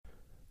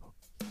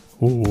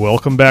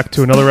Welcome back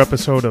to another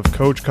episode of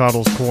Coach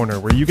Cottle's Corner,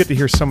 where you get to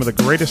hear some of the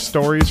greatest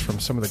stories from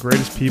some of the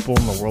greatest people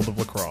in the world of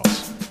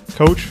lacrosse.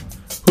 Coach,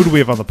 who do we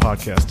have on the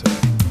podcast today?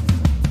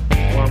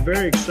 Well, I'm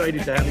very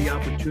excited to have the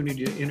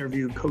opportunity to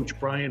interview Coach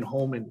Brian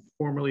Holman,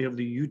 formerly of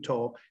the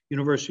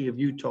University of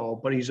Utah,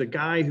 but he's a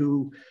guy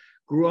who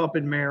grew up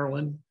in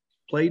Maryland,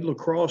 played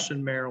lacrosse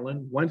in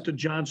Maryland, went to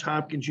Johns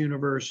Hopkins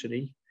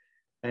University,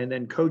 and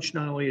then coached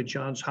not only at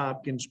Johns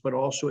Hopkins, but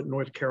also at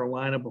North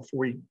Carolina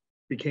before he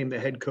became the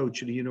head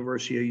coach of the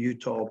University of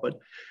Utah. But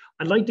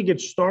I'd like to get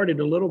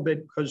started a little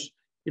bit because,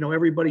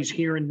 everybody's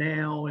hearing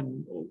now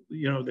and,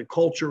 the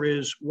culture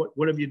is,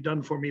 what have you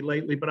done for me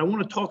lately? But I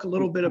want to talk a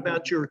little bit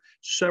about your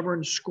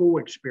Severn School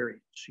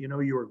experience. You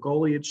were a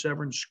goalie at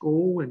Severn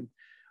School and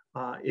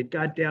it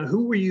got down.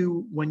 Who were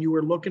you when you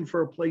were looking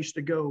for a place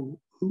to go?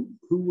 Who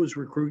was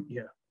recruiting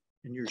you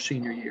in your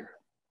senior year?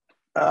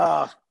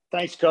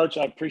 Thanks, Coach.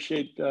 I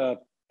appreciate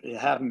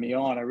having me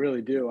on. I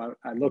really do.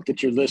 I looked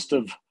at your list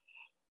of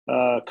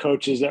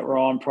coaches that were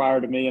on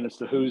prior to me, and it's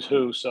the who's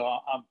who. So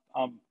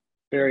I'm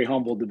very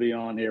humbled to be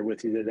on here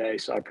with you today.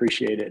 So I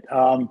appreciate it.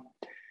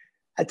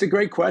 That's a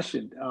great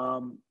question.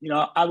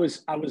 I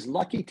was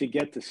lucky to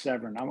get to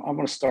Severn. I'm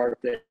going to start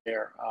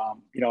there.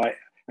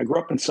 I grew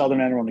up in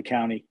Southern Anne Arundel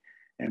County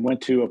and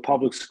went to a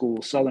public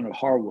school, Southern of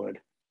Harwood.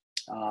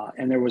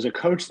 And there was a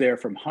coach there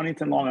from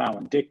Huntington, Long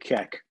Island, Dick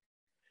Keck,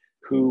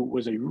 who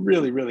was a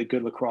really, really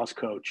good lacrosse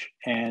coach.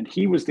 And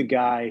he was the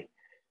guy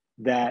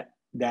that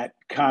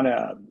kind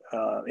of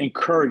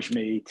encouraged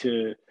me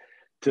to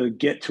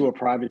get to a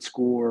private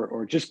school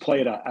or just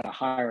play at a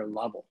higher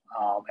level.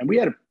 And we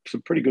had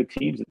some pretty good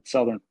teams at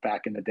Southern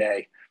back in the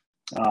day.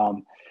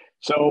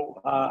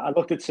 So I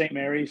looked at St.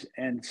 Mary's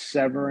and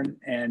Severn,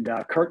 and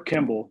Kurt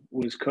Kimball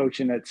was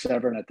coaching at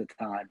Severn at the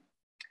time.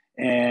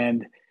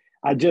 And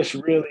I just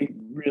really,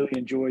 really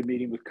enjoyed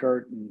meeting with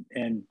Kurt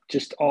and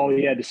just all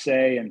he had to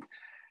say. And,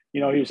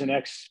 he was an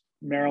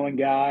ex-Maryland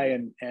guy,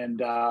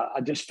 and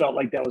I just felt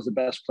like that was the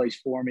best place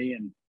for me.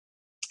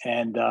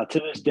 And to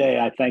this day,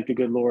 I thank the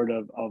good Lord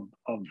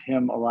of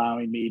him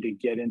allowing me to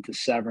get into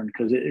Severn,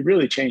 because it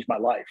really changed my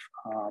life.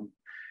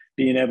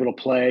 Being able to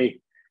play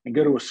and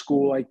go to a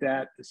school like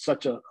that is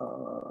such a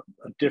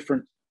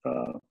different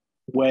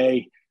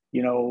way,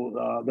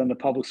 than the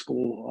public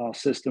school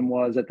system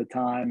was at the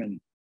time.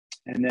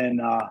 And then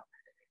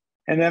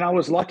I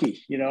was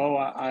lucky.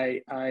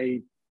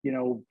 I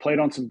played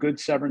on some good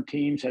Severn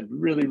teams, had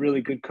really,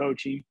 really good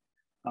coaching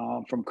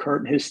from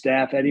Kurt and his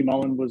staff. Eddie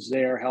Mullen was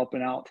there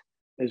helping out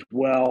as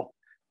well.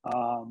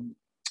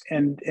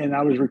 And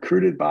I was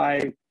recruited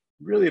by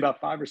really about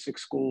 5 or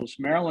 6 schools,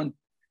 Maryland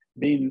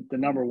being the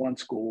number one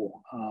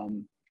school.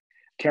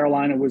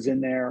 Carolina was in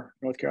there,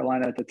 North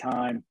Carolina at the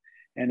time,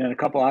 and then a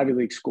couple Ivy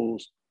League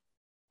schools.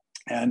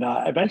 And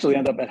eventually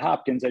ended up at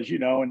Hopkins, as you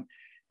know, and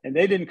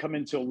they didn't come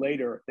in until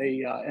later.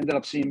 They ended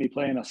up seeing me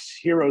playing a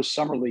Heroes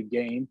Summer League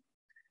game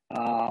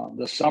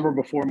the summer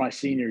before my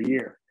senior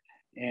year.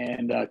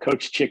 And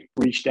Coach Chick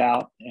reached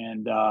out,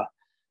 and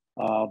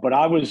but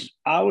I was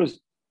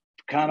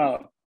kind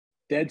of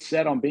dead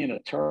set on being a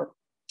Terp,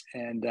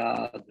 and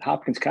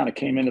Hopkins kind of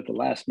came in at the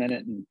last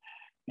minute,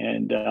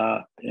 and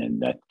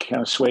that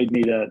kind of swayed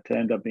me to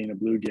end up being a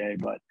Blue Jay.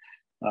 But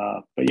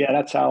yeah,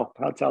 that's how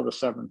the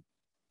Severn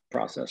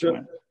process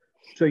went.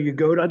 So you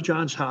go to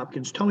Johns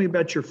Hopkins. Tell me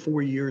about your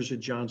 4 years at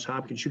Johns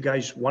Hopkins. You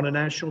guys won a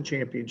national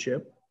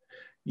championship.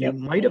 You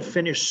might have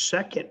finished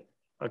second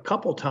a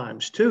couple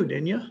times too,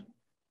 didn't you?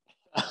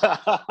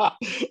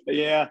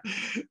 Yeah,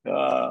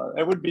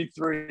 it would be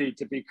 3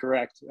 to be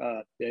correct,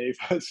 Dave.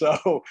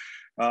 So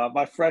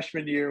my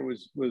freshman year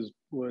was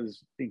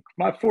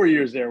my 4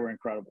 years there were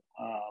incredible.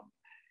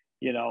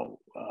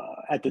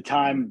 At the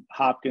time,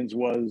 Hopkins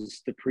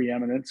was the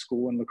preeminent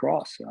school in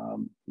lacrosse.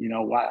 We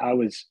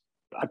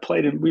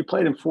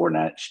played in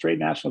 4 straight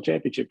national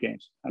championship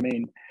games. I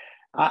mean,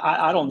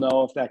 I don't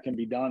know if that can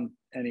be done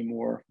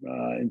anymore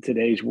in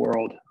today's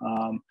world.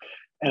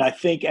 And I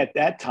think at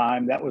that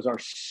time, that was our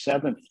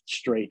 7th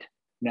straight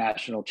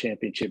national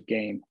championship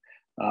game.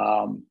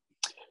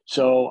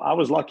 So I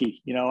was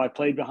lucky. I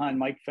played behind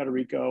Mike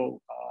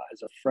Federico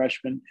as a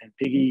freshman, and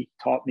Piggy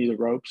taught me the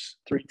ropes,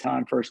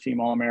 3-time first-team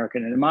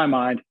All-American. And in my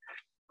mind,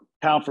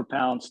 pound for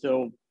pound,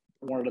 still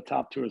one of the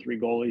top 2 or 3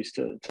 goalies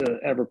to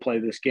ever play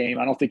this game.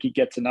 I don't think he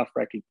gets enough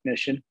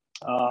recognition.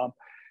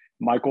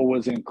 Michael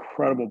was an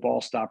incredible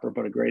ball stopper,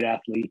 but a great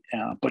athlete,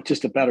 but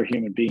just a better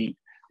human being.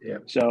 Yeah.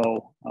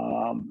 So,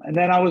 and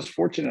then I was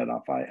fortunate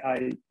enough.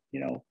 I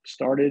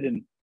started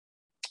and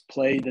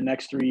played the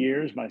next 3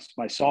 years.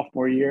 My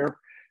sophomore year,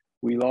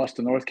 we lost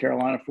to North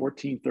Carolina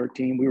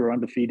 14-13. We were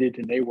undefeated,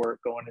 and they were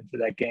going into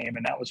that game,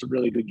 and that was a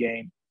really good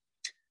game.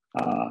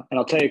 And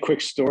I'll tell you a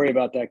quick story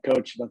about that,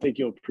 Coach. I think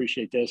you'll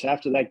appreciate this.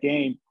 After that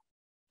game,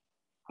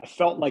 I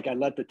felt like I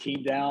let the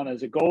team down.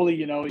 As a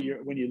goalie,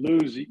 when you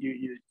lose,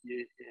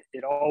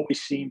 it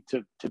always seemed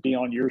to be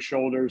on your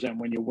shoulders, and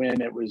when you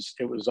win, it was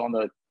on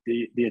the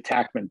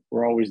attackmen.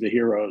 We're always the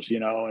heroes,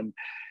 and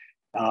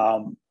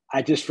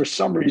I just, for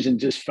some reason,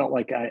 just felt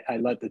like I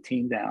let the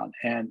team down.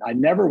 And I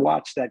never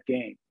watched that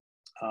game.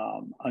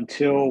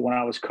 until when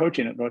I was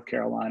coaching at North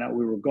Carolina.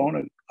 We were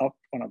going up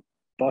on a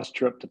bus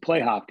trip to play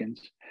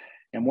Hopkins,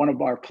 and one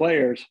of our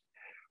players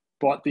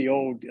brought the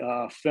old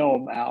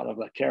film out of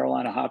a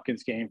Carolina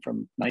Hopkins game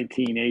from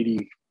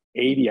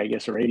 1980, I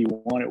guess, or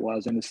 81 it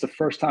was. And it's the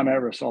first time I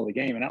ever saw the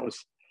game. And that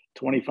was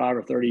 25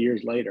 or 30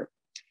 years later.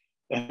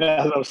 And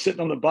as I was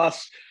sitting on the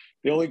bus,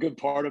 the only good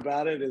part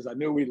about it is I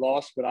knew we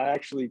lost, but I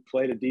actually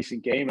played a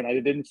decent game, and I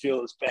didn't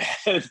feel as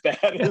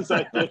bad as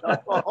I did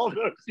all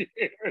those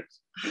years.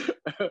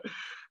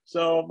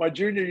 So my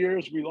junior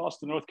years, we lost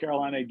to North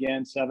Carolina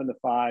again,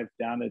 7-5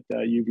 down at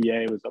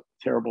UVA. It was a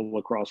terrible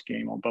lacrosse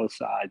game on both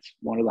sides.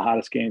 One of the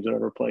hottest games I've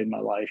ever played in my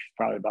life,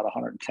 probably about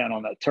 110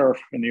 on that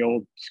turf in the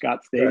old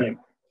Scott Stadium. Right.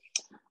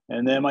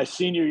 And then my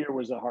senior year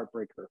was a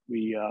heartbreaker.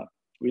 We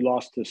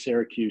lost to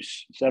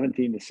Syracuse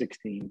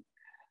 17-16.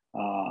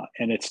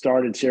 And it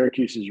started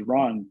Syracuse's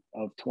run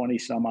of 20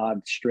 some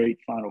odd straight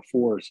Final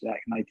Fours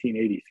back in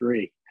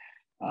 1983.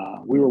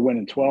 We were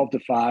winning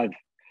 12-5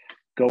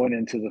 going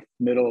into the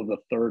middle of the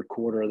third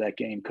quarter of that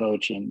game,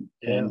 Coach. And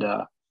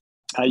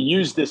I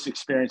use this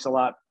experience a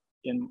lot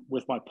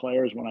with my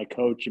players when I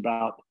coach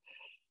about,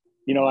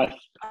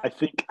 I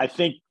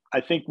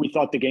think we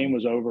thought the game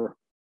was over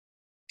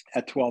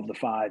at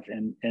 12-5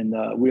 and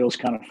the wheels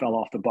kind of fell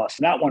off the bus.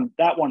 And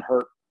that one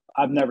hurt.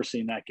 I've never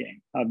seen that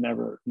game. I've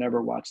never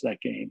watched that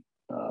game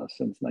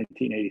since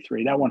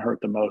 1983. That one hurt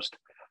the most.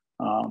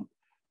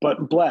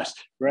 But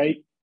blessed, right?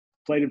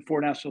 Played in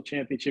 4 national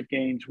championship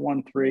games,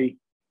 won 3,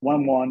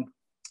 won 1.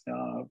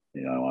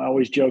 I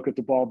always joke that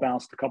the ball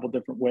bounced a couple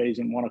different ways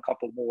and won a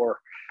couple more.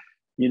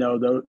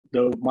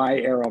 Though my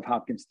era of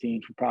Hopkins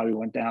teams probably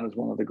went down as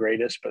one of the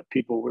greatest, but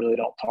people really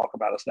don't talk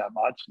about us that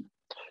much.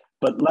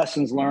 But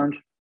lessons learned,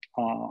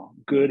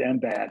 good and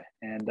bad.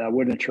 And I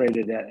wouldn't have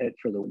traded it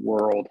for the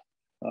world.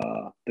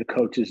 The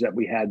coaches that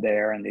we had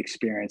there and the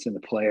experience and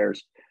the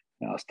players,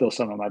 still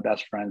some of my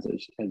best friends,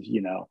 as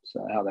you know,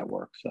 so how that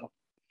works. So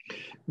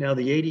now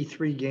the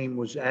 83 game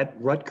was at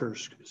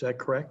Rutgers. Is that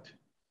correct?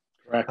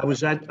 Correct.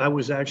 I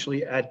was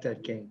actually at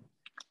that game.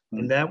 Mm-hmm.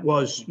 And that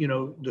was,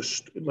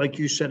 like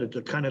you said, at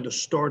the kind of the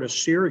start of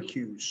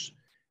Syracuse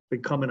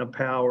becoming a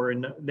power.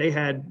 And they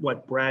had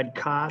Brad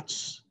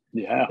Kotz.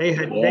 Yeah.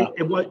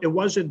 It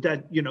wasn't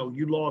that,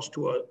 you lost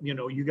to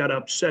you got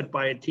upset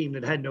by a team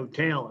that had no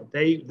talent.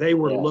 They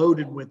were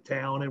loaded with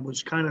talent. It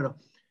was kind of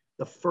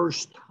the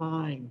first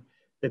time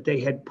that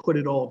they had put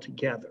it all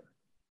together.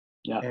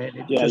 Yeah. And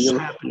it just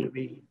happened to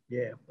be.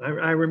 Yeah.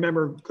 I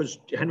remember because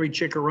Henry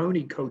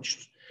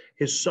Ciccarone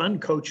his son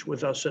coached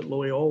with us at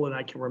Loyola, and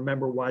I can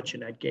remember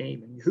watching that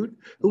game. And who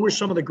were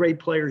some of the great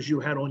players you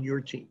had on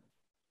your team?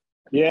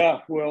 Yeah,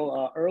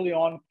 well, early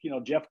on,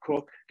 Jeff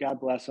Cook, God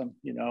bless him.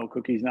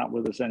 Cookie's not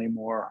with us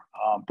anymore.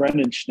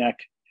 Brendan Schneck,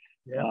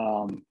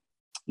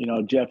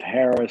 Jeff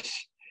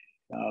Harris,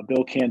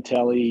 Bill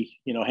Cantelli,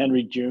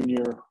 Henry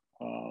Jr.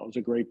 Was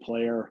a great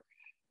player.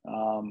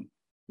 On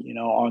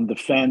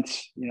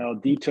defense,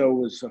 Dito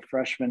was a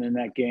freshman in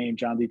that game,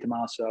 John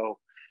DiTomaso.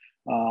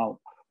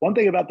 One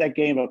thing about that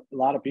game, a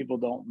lot of people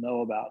don't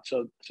know about.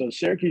 So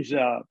Syracuse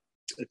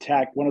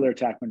attacked, one of their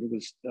attackmen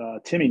was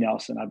Timmy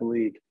Nelson, I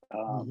believe.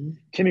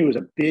 Timmy was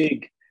a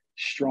big,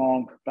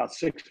 strong, about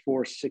 6'4",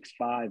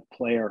 6'5"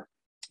 player.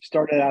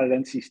 Started out at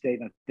NC State,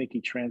 and I think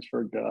he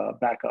transferred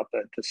back up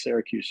to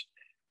Syracuse.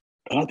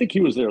 And I think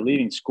he was their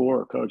leading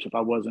scorer, Coach, if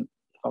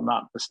I'm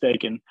not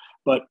mistaken.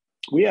 But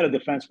we had a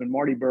defenseman,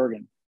 Marty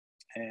Bergen,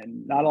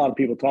 and not a lot of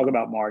people talk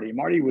about Marty.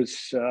 Marty was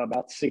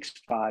about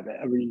 6'5".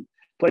 He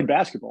played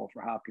basketball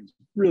for Hopkins,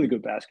 really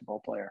good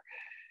basketball player.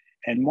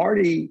 And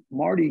Marty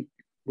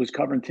was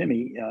covering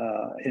Timmy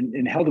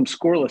and held him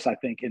scoreless, I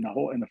think, in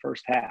the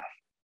first half.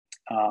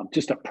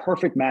 Just a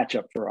perfect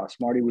matchup for us.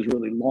 Marty was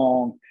really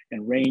long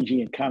and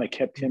rangy and kind of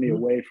kept Timmy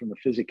away from the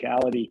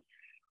physicality.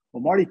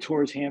 Well, Marty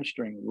tore his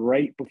hamstring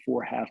right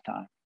before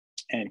halftime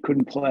and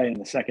couldn't play in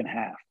the second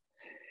half.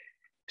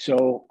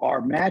 So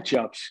our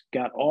matchups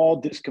got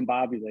all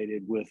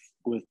discombobulated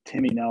with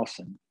Timmy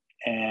Nelson,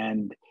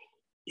 and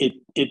it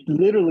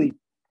literally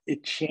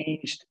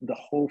changed the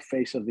whole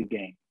face of the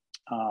game.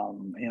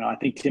 I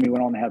think Timmy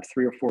went on to have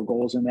 3 or 4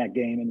 goals in that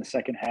game in the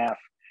second half.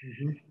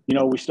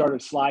 We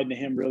started sliding to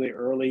him really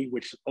early,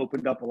 which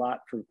opened up a lot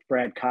for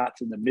Brad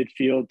Kotz in the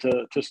midfield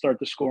to start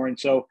the scoring.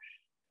 So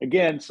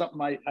again,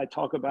 something I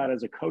talk about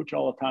as a coach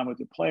all the time with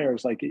the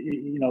players, like,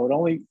 it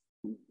only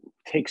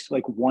takes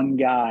like one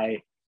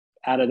guy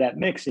out of that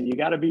mix, and you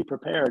got to be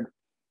prepared,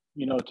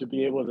 to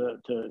be able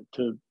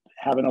to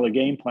have another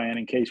game plan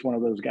in case one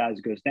of those guys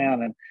goes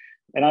down.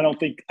 And I don't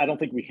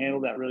think we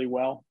handled that really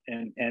well.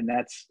 And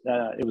that's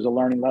it was a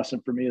learning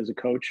lesson for me as a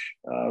coach,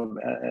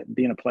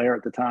 being a player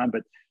at the time.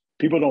 But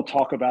people don't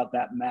talk about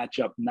that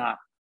matchup not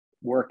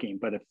working.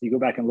 But if you go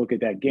back and look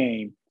at that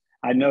game,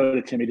 I know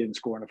that Timmy didn't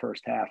score in the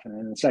first half and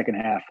in the second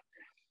half.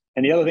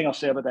 And the other thing I'll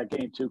say about that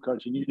game too,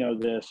 Coach, and you know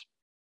this,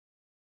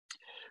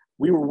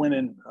 we were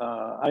winning.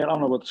 I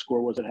don't know what the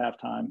score was at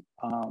halftime,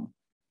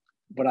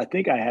 but I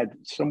think I had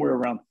somewhere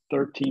around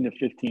 13 to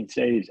 15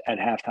 saves at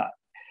halftime.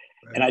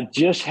 Right. And I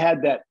just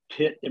had that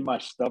pit in my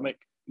stomach,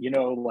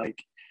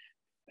 like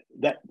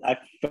that I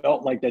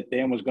felt like that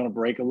dam was going to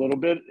break a little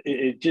bit.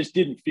 It just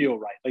didn't feel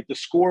right. Like the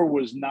score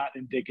was not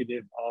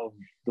indicative of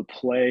the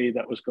play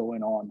that was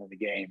going on in the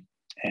game.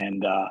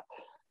 And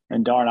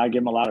darn, I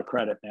give them a lot of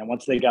credit, man.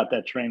 Once they got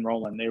that train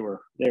rolling, they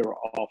were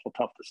awful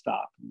tough to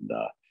stop.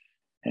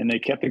 And they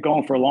kept it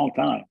going for a long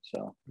time.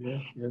 So yeah.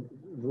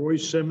 Roy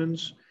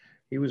Simmons,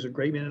 he was a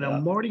great man. Now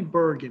Marty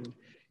Bergen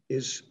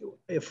is,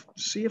 if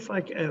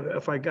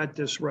I got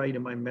this right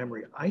in my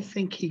memory, I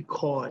think he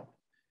caught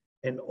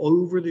an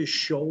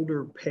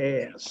over-the-shoulder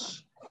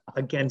pass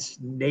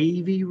against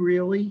Navy,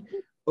 really,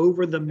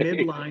 over the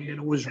midline, and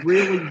it was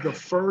really the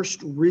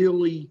first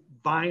really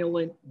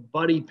violent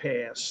buddy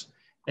pass.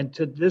 And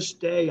to this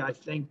day, I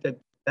think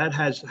that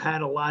has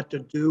had a lot to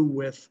do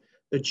with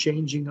the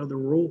changing of the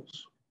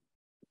rules.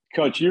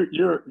 Coach,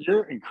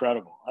 you're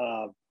incredible.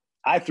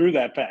 I threw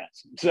that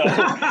pass.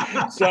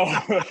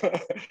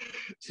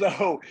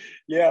 So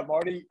yeah,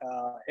 Marty.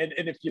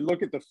 And if you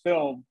look at the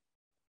film,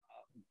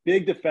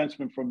 big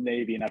defenseman from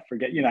Navy, and I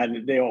forget,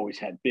 they always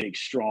had big,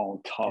 strong,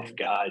 tough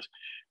guys.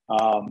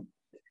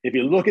 If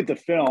you look at the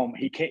film,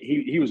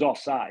 he was off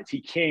sides.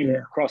 He came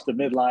across the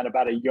midline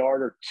about a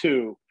yard or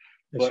two,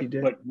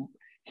 but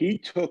he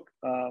took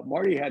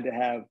Marty had to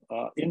have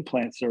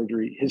implant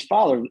surgery. His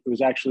father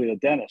was actually a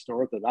dentist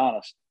or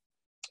orthodontist,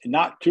 and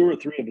knocked 2 or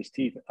 3 of his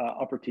teeth,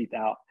 upper teeth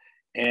out.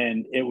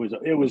 And it was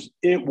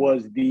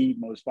the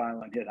most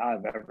violent hit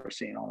I've ever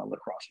seen on a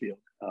lacrosse field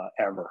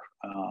ever.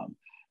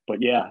 But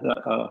yeah,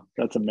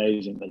 that's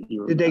amazing that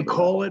you. Did they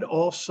call it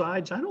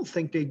offsides? I don't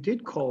think they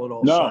did call it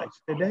offsides.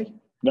 Did they?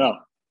 No,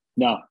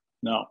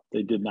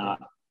 they did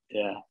not.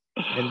 Yeah.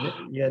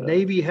 And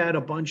Navy had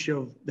a bunch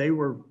of. They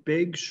were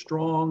big,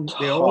 strong.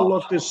 They all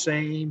looked the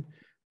same.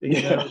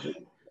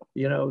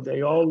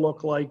 They all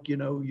look like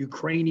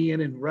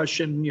Ukrainian and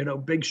Russian.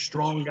 Big,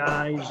 strong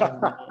guys.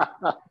 And,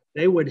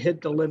 they would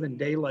hit the living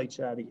daylights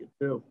out of you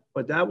too.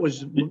 But that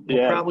was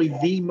probably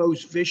the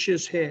most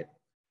vicious hit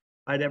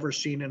I'd ever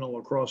seen in a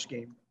lacrosse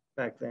game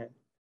back then.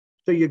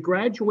 So you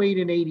graduate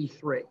in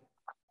 83.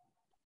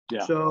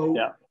 Yeah. So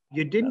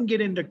you didn't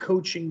get into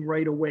coaching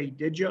right away,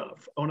 did you?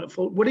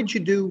 What did you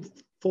do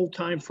full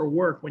time for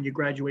work when you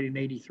graduated in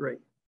 83?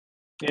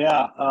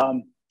 Yeah.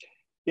 I'll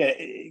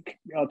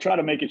try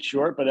to make it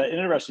short, but an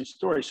interesting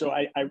story. So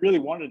I really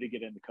wanted to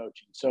get into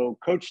coaching. So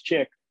Coach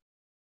Chick,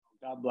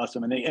 God bless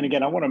him. And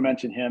again, I want to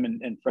mention him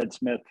and Fred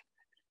Smith,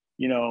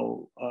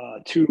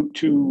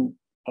 two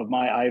of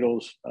my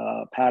idols,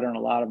 pattern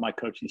a lot of my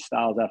coaching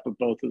styles after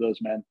both of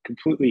those men.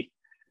 Completely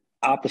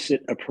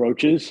opposite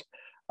approaches.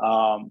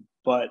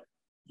 But,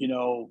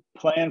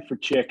 playing for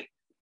Chick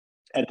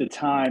at the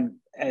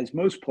time, as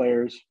most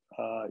players,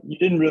 you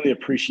didn't really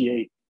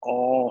appreciate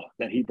all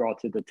that he brought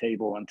to the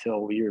table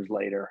until years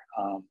later.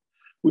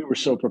 We were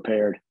so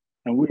prepared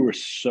and we were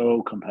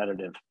so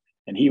competitive.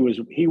 And he was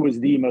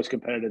the most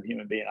competitive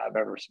human being I've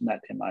ever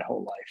met in my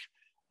whole life.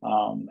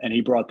 And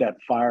he brought that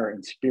fire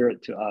and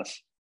spirit to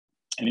us.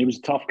 And he was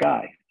a tough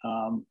guy,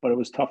 but it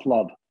was tough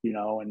love,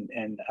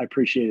 and I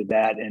appreciated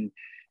that. And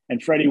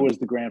Freddie was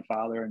the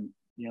grandfather, and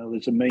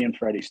there's a million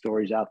Freddie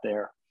stories out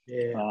there.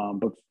 Yeah.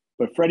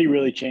 But Freddie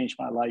really changed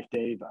my life,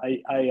 Dave.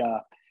 I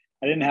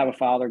didn't have a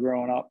father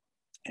growing up,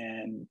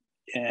 and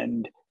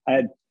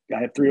I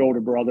had 3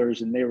 older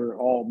brothers, and they were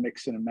all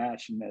mixing and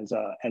matching as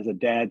a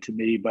dad to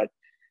me. But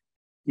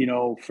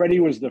Freddie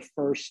was the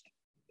first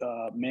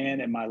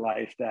man in my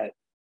life that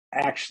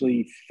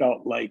actually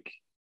felt like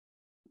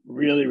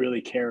really,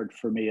 really cared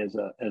for me as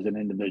an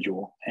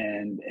individual.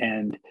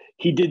 And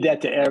he did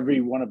that to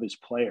every one of his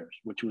players,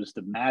 which was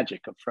the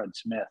magic of Fred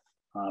Smith.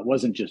 It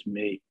wasn't just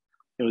me,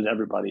 it was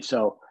everybody.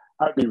 So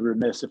I'd be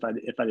remiss if I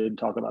didn't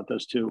talk about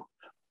those two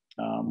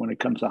when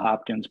it comes to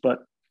Hopkins. But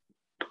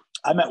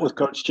I met with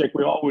Coach Chick.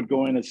 We all would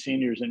go in as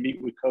seniors and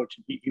meet with Coach.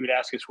 And he would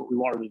ask us what we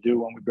wanted to do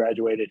when we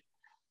graduated.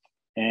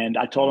 And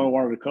I told him I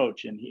wanted to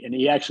coach. And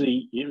he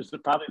was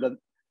probably the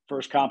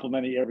first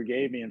compliment he ever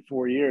gave me in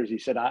 4 years. He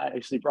said,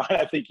 Brian,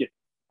 I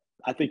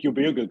think you'll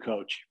be a good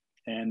coach.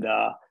 And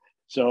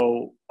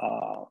so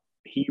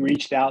he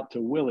reached out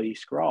to Willie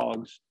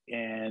Scroggs,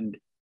 and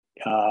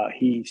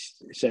he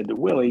said to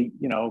Willie,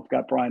 I've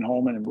got Brian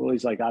Holman, and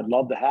Willie's like, I'd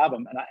love to have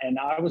him. And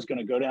I was going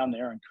to go down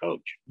there and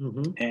coach.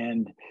 Mm-hmm.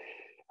 And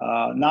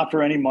not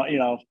for any money,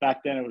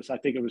 back then I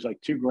think it was like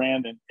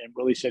 $2,000. And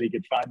Willie said he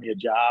could find me a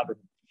job. And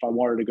if I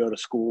wanted to go to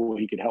school,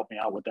 he could help me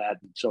out with that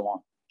and so on.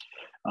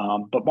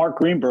 But Mark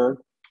Greenberg,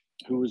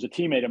 who was a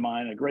teammate of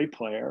mine, a great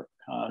player,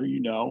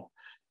 who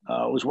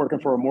was working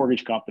for a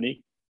mortgage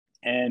company,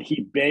 and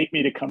he begged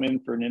me to come in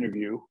for an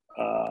interview.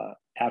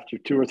 After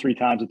 2 or 3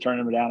 times of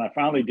turning him down, I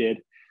finally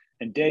did.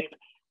 And Dave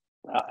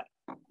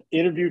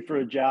interviewed for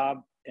a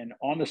job, and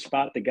on the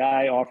spot, the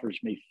guy offers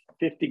me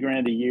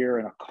 $50,000 a year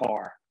and a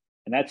car,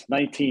 and that's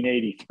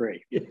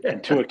 1983. Yeah.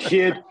 And to a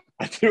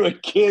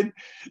kid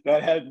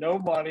that had no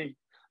money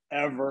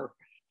ever,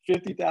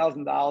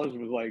 $50,000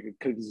 was like a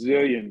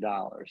gazillion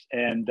dollars.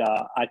 And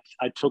I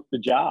took the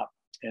job.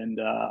 And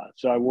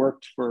so I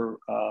worked for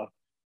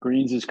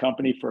Greens'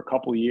 company for a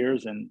couple of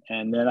years. And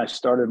then I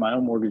started my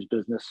own mortgage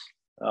business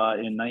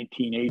in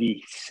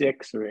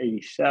 1986 or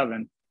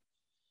 87,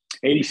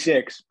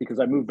 86, because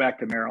I moved back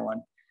to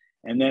Maryland.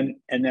 And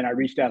then I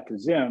reached out to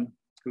Zim,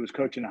 who was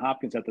coaching at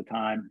Hopkins at the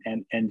time.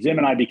 And Zim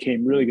and I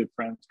became really good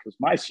friends because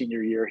my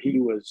senior year,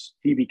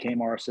 he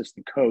became our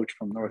assistant coach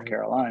from North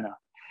Carolina.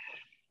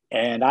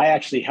 And I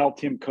actually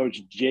helped him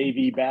coach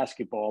JV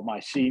basketball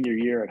my senior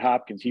year at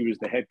Hopkins. He was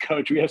the head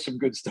coach. We have some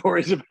good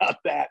stories about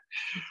that.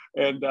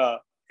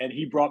 And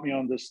he brought me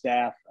on the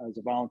staff as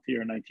a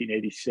volunteer in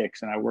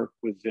 1986. And I worked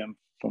with Zim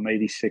from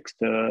 86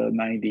 to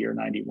 90 or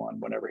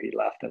 91, whenever he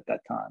left at that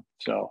time.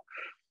 So,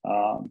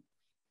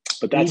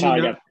 but that's how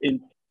I got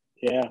in.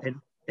 Yeah.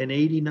 And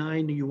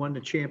 89, you won the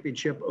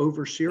championship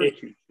over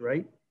Syracuse,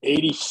 right?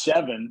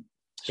 87.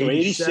 So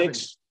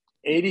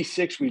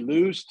 86, we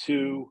lose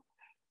to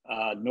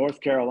North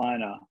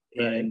Carolina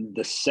in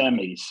the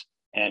semis.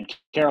 And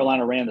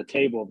Carolina ran the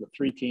table of the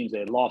three teams they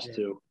had lost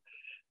to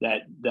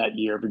that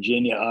year,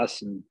 Virginia,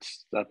 us, and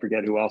I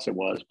forget who else it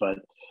was. But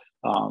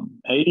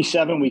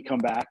 87, we come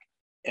back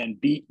and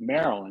beat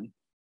Maryland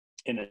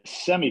in a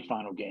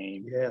semifinal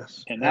game.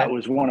 Yes. And that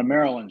was one of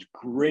Maryland's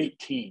great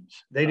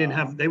teams. They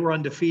they were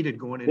undefeated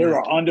going in. They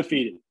were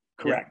undefeated.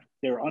 Correct. Yeah.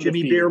 They were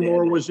undefeated. Jimmy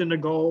Beermore was in the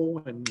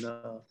goal. And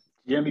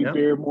Jimmy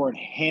Beermore and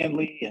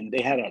Handley, and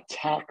they had an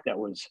attack that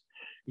was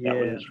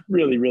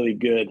really, really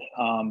good.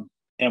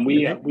 And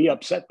we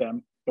upset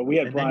them, but we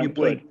had Brian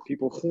Wood.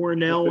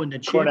 Cornell in the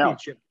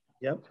championship.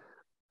 Yep.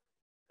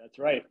 That's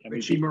right. And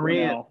Richie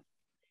Moran.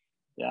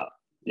 Yeah,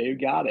 you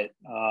got it.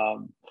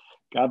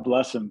 God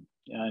bless him.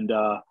 And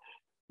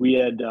we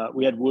had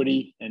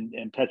Woody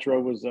and Petro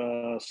was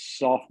a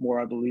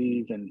sophomore, I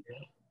believe, and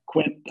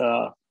Quint.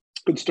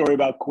 Good story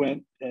about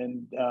Quint.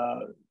 And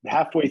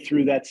halfway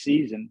through that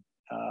season,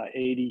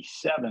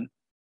 87,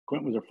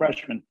 Quint was a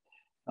freshman.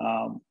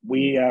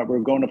 We were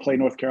going to play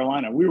North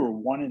Carolina. We were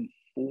 1-4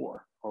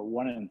 or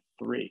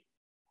 1-3,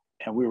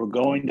 and we were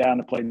going down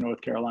to play North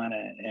Carolina.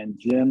 And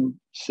Zim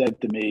said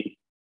to me,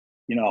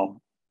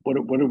 what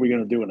are we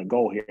going to do in a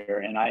goal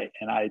here? And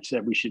I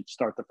said we should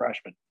start the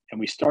freshman. And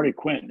we started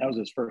Quint. That was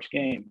his first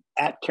game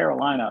at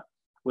Carolina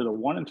with a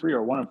 1-3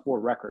 or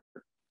 1-4 record.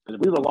 Because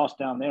if we would have lost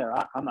down there,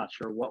 I'm not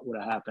sure what would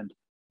have happened.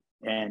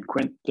 And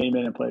Quint came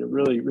in and played a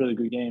really, really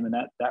good game. And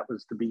that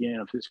was the beginning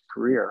of his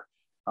career.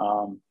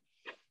 And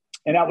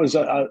that was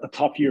a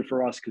tough year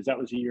for us because that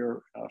was a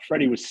year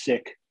Freddie was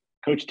sick.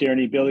 Coach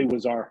Tierney, Billy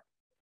was our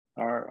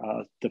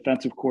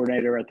defensive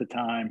coordinator at the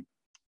time.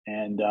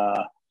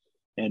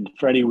 And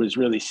Freddie was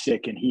really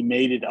sick, and he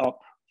made it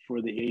up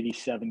for the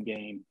 87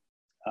 game,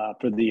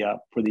 for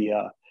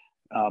the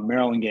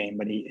Maryland game,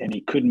 but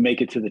he couldn't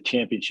make it to the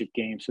championship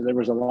game. So there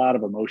was a lot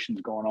of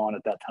emotions going on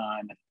at that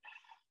time.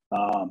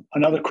 And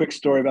another quick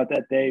story about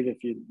that, Dave,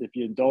 if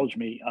you indulge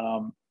me.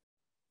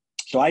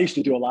 So I used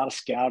to do a lot of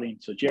scouting.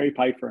 So Jerry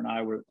Pfeiffer and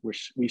I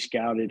we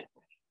scouted.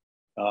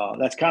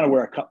 That's kind of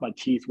where I cut my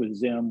teeth with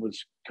Zim,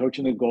 was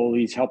coaching the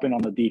goalies, helping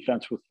on the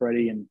defense with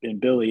Freddie and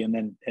Billy,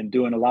 and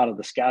doing a lot of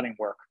the scouting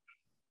work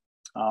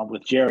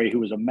with Jerry, who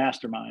was a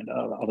mastermind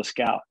of a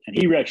scout. And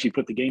he actually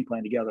put the game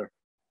plan together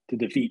to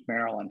defeat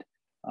Maryland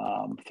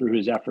through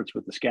his efforts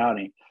with the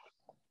scouting.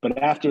 But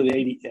after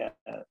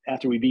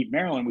we beat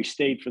Maryland, we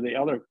stayed for the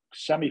other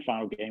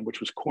semifinal game, which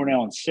was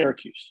Cornell and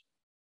Syracuse.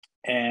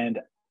 And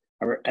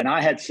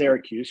I had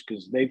Syracuse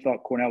because they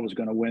thought Cornell was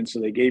going to win, so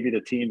they gave you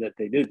the team that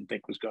they didn't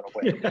think was going to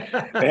win.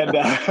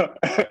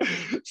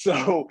 And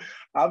so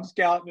I'm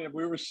scouting, and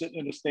we were sitting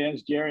in the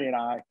stands, Jerry and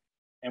I,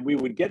 and we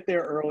would get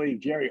there early.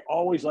 Jerry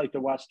always liked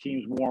to watch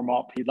teams warm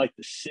up. He'd like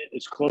to sit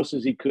as close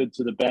as he could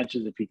to the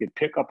benches if he could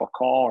pick up a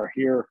call or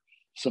hear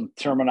some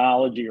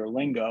terminology or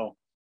lingo.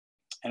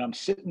 And I'm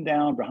sitting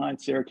down behind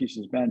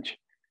Syracuse's bench,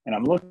 and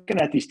I'm looking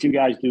at these two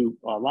guys do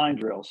line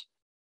drills,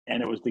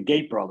 and it was the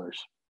Gate brothers.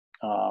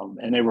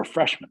 And they were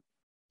freshmen.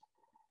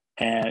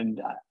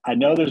 And I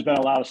know there's been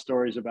a lot of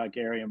stories about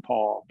Gary and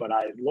Paul, but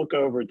I look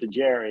over to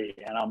Jerry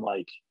and I'm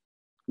like,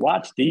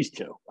 watch these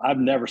two. I've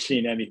never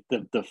seen any,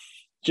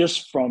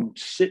 just from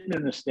sitting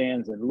in the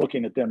stands and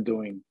looking at them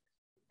doing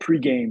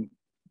pregame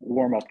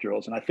warm-up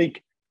drills. And I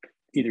think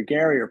either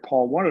Gary or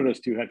Paul, one of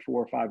those two had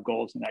 4 or 5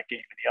 goals in that game,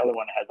 and the other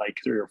one had like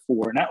 3 or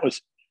 4. And that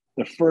was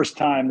the first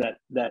time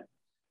that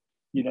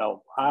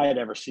I had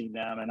ever seen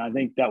them. And I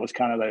think that was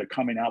kind of the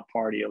coming out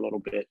party a little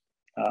bit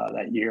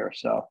that year.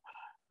 So,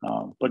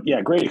 but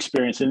yeah, great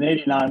experience. In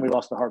 89, we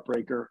lost the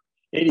heartbreaker.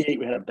 88,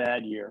 we had a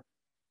bad year.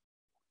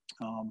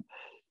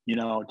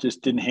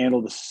 Just didn't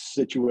handle the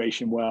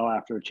situation well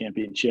after a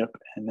championship.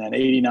 And then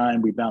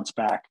 89, we bounced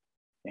back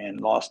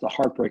and lost the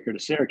heartbreaker to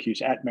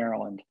Syracuse at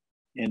Maryland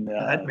in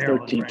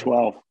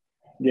 13-12. Right.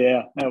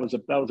 Yeah, that was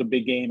a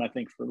big game, I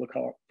think, for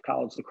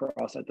college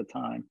lacrosse at the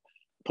time.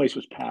 The place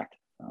was packed.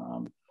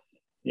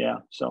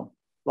 So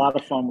a lot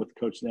of fun with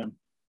Coach Zim.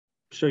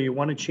 So you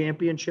won a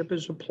championship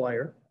as a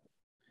player.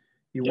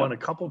 You won a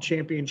couple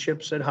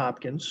championships at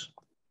Hopkins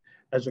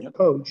as a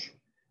coach.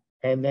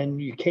 And then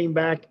you came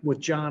back with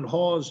John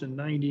Hawes in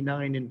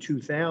 99 and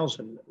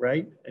 2000,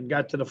 right? And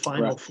got to the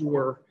Final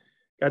Four,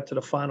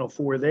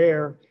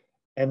 there.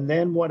 And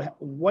then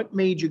what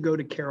made you go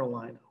to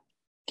Carolina?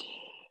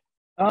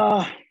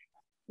 Uh,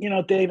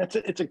 Dave,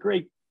 it's a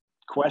great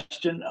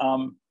question.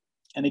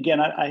 And again,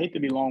 I hate to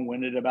be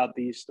long-winded about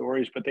these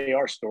stories, but they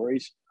are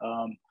stories.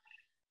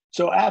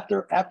 So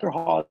after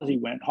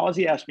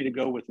Halsey asked me to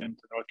go with him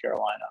to North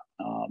Carolina,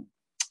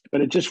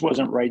 but it just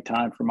wasn't right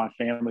time for my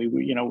family.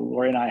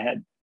 Lori and I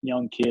had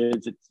young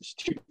kids. It's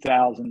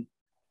 2000.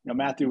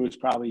 Matthew was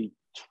probably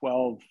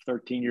 12,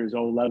 13 years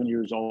old, 11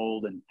 years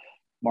old, and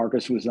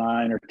Marcus was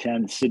 9 or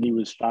 10. Sydney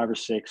was 5 or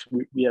 6.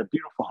 We had a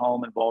beautiful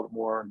home in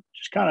Baltimore and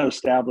just kind of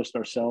established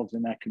ourselves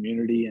in that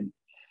community. And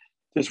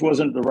this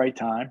wasn't the right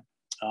time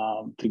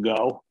to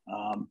go.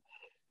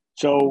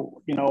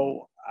 So,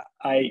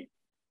 I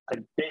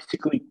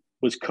basically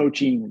was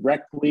coaching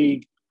rec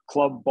league,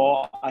 club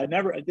ball.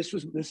 This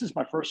is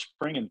my first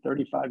spring in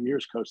 35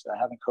 years, coach, that I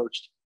haven't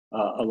coached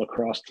a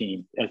lacrosse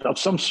team of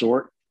some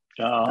sort.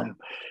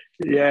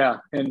 Yeah.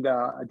 And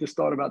I just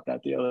thought about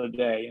that the other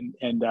day.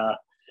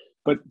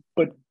 But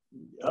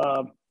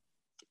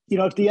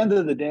at the end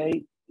of the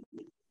day,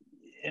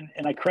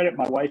 and I credit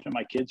my wife and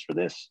my kids for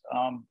this.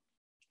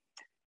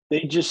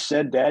 They just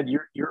said, Dad,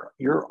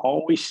 you're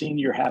always seeing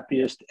your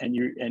happiest, and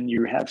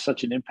you have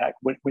such an impact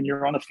when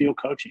you're on the field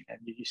coaching, and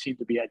you seem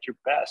to be at your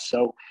best.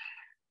 So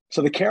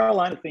the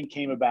Carolina thing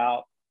came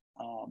about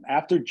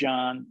after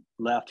John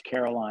left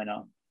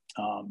Carolina.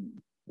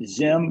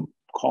 Zim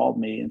called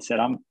me and said,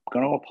 I'm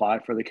going to apply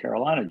for the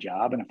Carolina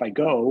job, and if I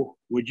go,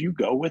 would you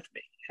go with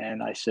me?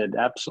 And I said,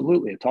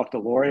 absolutely. I talked to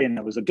Lori, and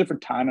it was a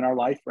different time in our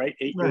life, right?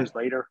 8 years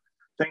later,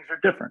 things are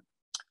different.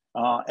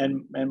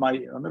 And my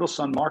middle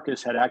son,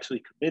 Marcus, had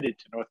actually committed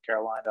to North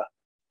Carolina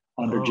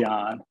under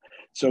John.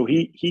 So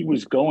he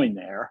was going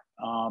there.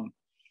 And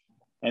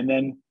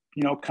then,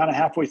 kind of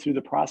halfway through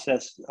the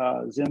process,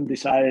 Zim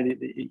decided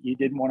he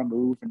didn't want to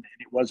move, and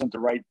it wasn't the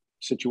right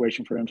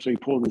situation for him. So he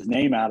pulled his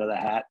name out of the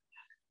hat.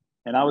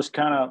 And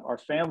our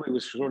family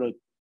was sort of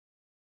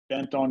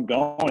bent on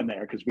going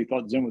there because we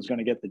thought Zim was going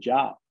to get the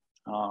job.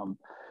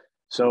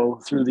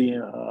 So through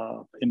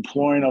the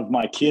employing of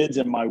my kids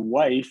and my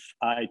wife,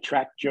 I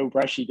tracked Joe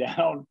Bresci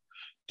down,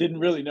 didn't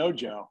really know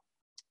Joe,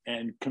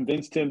 and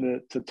convinced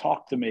him to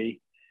talk to me.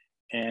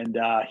 And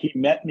he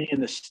met me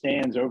in the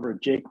stands over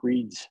at Jake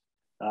Reed's.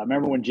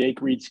 Remember when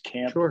Jake Reed's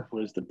camp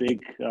was the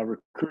big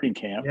recruiting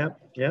camp?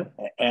 Yep.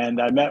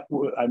 And I met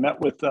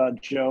with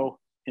Joe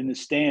in the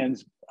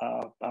stands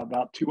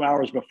about 2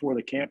 hours before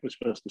the camp was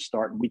supposed to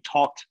start. And we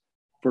talked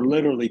for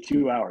literally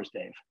 2 hours,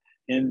 Dave,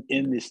 in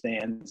the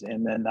stands.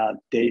 And then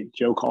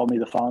Joe called me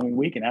the following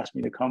week and asked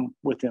me to come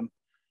with him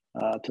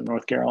to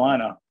North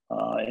Carolina.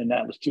 And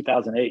that was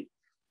 2008.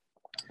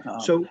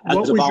 So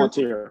as a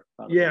volunteer.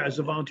 As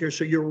a volunteer.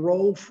 So your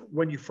role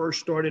when you first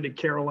started at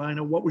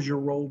Carolina, what was your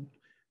role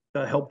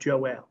to help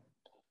Joe out?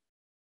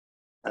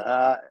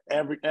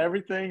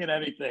 Everything and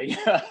anything.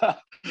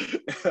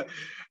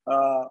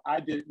 I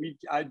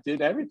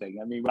did everything.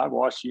 I mean, I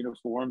washed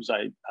uniforms.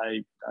 I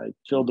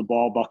filled the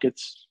ball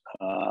buckets.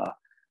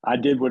 I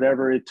did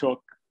whatever it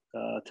took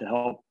to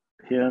help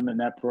him and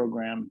that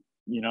program,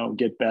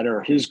 get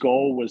better. His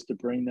goal was to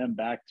bring them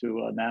back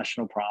to a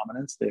national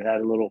prominence. They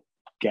had a little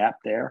gap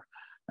there.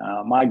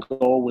 My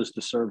goal was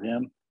to serve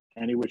him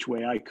any which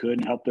way I could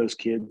and help those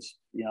kids,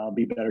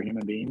 be better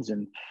human beings.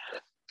 And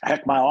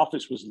heck, my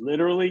office was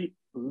literally,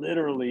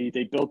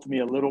 they built me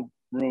a little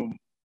room,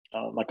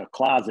 like a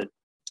closet.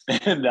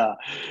 And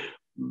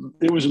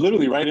it was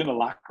literally right in the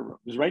locker room.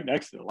 It was right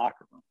next to the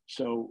locker room.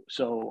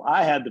 So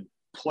I had the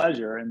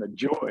pleasure and the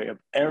joy of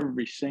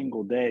every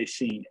single day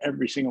seeing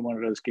every single one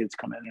of those kids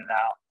come in and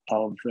out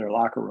of their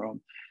locker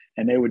room.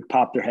 And they would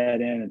pop their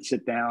head in and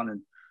sit down.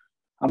 And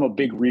I'm a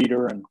big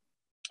reader, and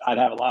I'd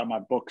have a lot of my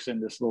books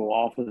in this little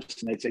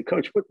office, and they'd say,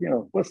 Coach,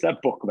 what's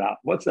that book about?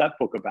 What's that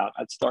book about?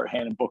 I'd start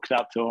handing books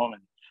out to them.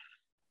 And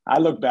I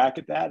look back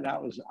at that, and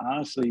that was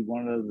honestly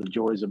one of the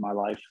joys of my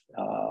life,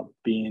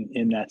 being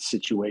in that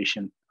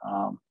situation.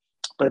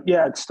 But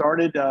yeah, it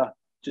started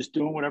just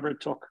doing whatever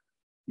it took,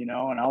 and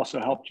I also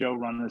helped Joe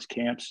run his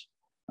camps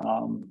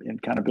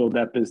and kind of build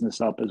that business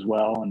up as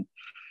well.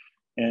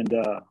 And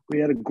we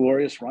had a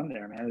glorious run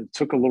there, man. It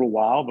took a little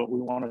while, but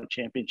we won a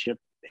championship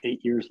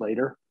 8 years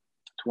later,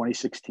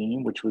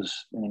 2016, which was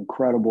an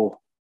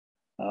incredible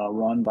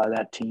run by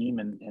that team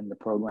and the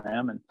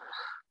program. And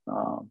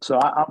so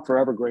I'm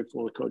forever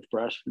grateful to Coach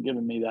Bresch for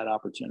giving me that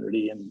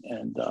opportunity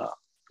and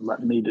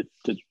letting me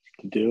to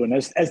do. And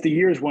as the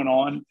years went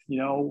on,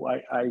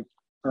 I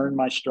earned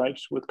my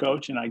stripes with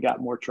Coach, and I got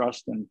more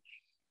trust. And,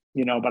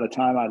 by the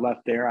time I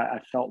left there, I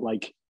felt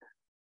like,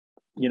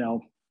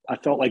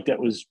 it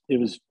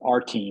was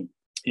our team,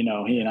 he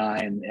and I,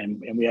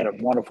 and we had a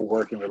wonderful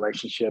working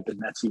relationship,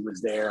 and Metzi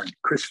was there, and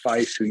Chris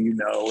Feist, who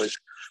is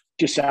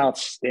just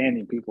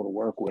outstanding people to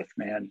work with,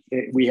 man.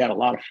 We had a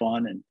lot of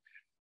fun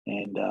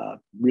and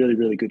really,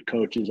 really good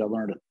coaches. I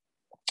learned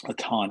a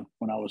ton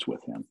when I was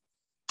with him.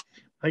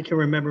 I can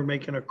remember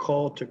making a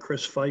call to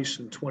Chris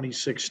Feist in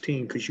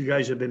 2016 because you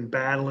guys have been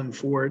battling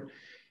for it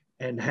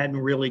and hadn't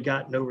really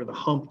gotten over the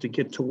hump to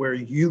get to where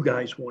you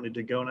guys wanted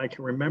to go. And I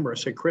can remember I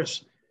said,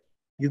 Chris,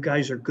 you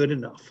guys are good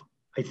enough.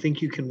 I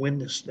think you can win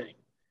this thing.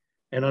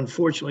 And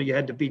unfortunately, you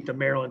had to beat the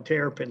Maryland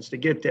Terrapins to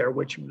get there,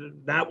 which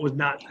that was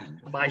not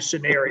my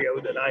scenario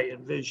that I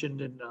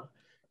envisioned. And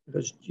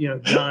because,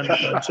 John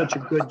done such a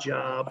good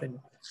job.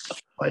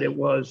 But it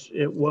was,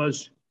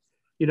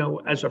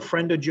 as a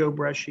friend of Joe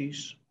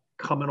Bresci's,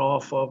 coming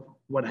off of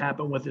what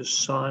happened with his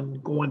son,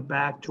 going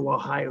back to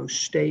Ohio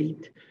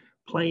State,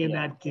 playing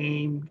that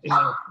game,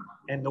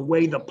 and the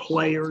way the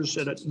players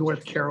at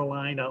North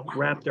Carolina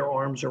wrapped their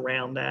arms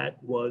around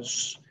that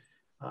was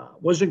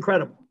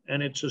incredible.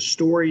 And it's a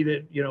story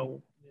that,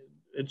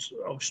 it's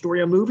a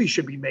story a movie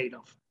should be made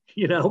of,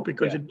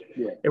 because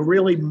it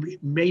really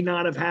may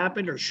not have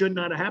happened or should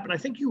not have happened. I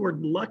think you were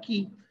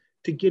lucky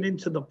to get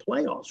into the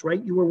playoffs,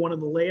 right? You were one of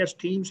the last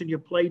teams and you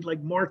played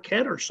like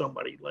Marquette or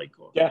somebody like.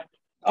 Yeah.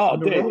 Oh,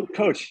 dude,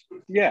 Coach.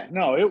 Yeah,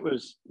 no, it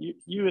was,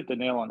 you hit the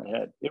nail on the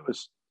head. It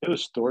was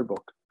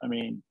storybook. I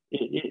mean,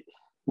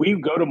 we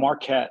go to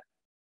Marquette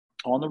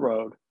on the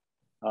road.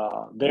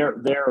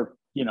 Their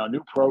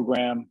new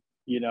program,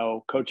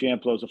 Coach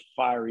Amplo's a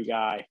fiery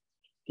guy.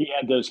 He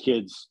had those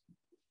kids,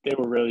 they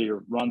were ready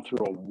to run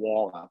through a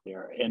wall out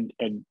there. And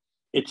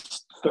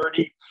it's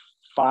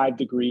 35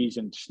 degrees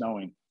and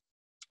snowing.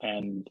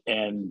 And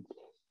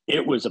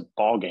it was a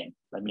ball game.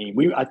 I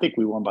mean, I think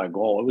we won by a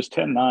goal. It was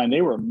 10-9.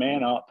 They were a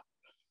man up.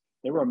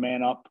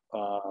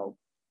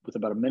 With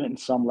about a minute and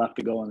some left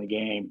to go in the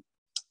game.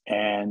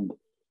 And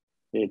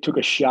they took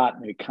a shot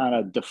and it kind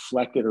of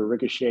deflected or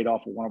ricocheted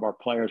off of one of our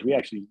players. We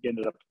actually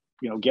ended up,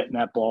 getting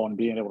that ball and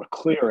being able to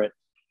clear it.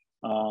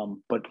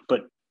 But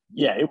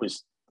yeah, it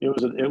was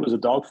a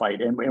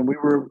dogfight, and we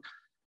were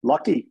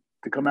lucky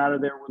to come out of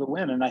there with a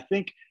win. And I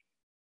think,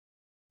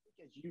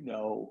 as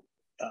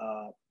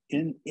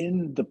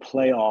in the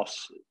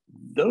playoffs,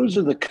 those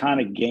are the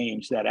kind of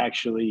games that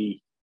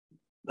actually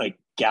like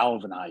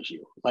galvanize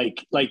you.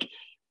 Like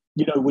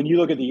when you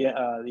look at the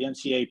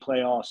NCAA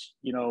playoffs,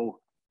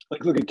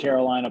 like look at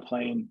Carolina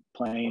playing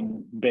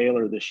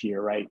Baylor this year,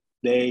 right?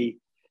 They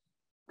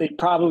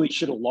probably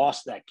should have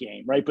lost that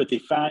game, right? But they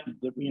found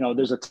that,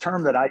 there's a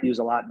term that I use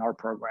a lot in our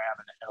program,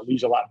 and I'll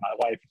use a lot in my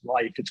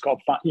life. It's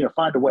called,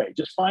 find a way.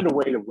 Just find a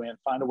way to win,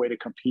 find a way to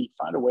compete,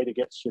 find a way to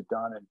get shit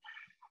done.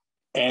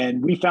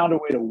 And we found a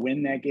way to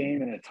win that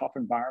game in a tough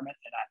environment.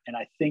 And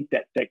I think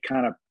that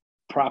kind of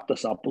propped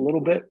us up a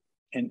little bit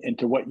and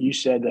to what you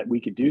said, that we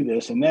could do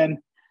this. And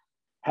then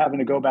having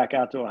to go back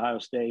out to Ohio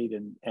State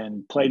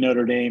and play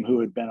Notre Dame, who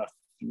had been a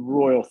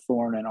royal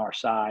thorn in our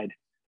side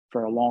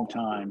for a long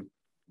time,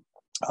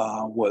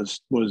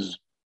 was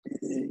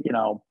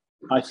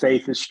my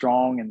faith is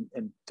strong,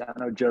 and I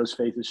know Joe's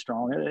faith is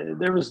strong.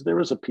 There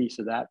was a piece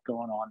of that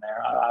going on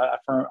there.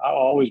 I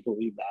always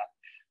believe that.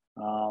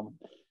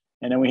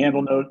 And then we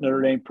handled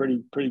Notre Dame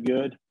pretty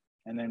good,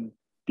 and then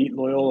beat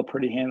Loyola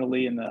pretty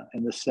handily in the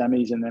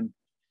semis, and then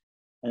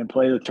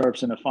play the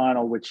Terps in the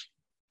final, which,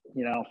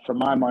 for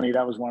my money,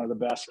 that was one of the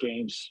best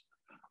games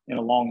in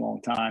a long,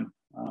 long time.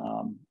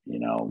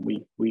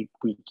 We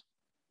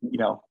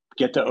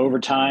get to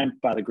overtime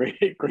by the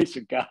great grace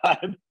of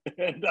God,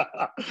 and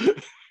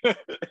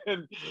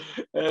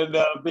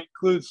Big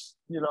Clues,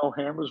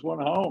 hammers one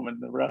home, and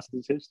the rest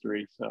is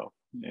history. So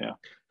yeah.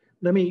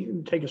 Let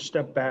me take a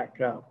step back.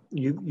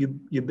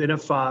 You've been a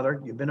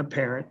father, you've been a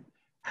parent.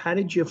 How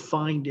did you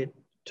find it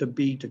to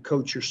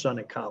coach your son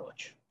at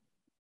college?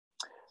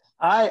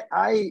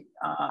 I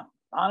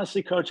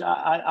honestly, Coach,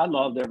 I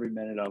loved every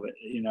minute of it.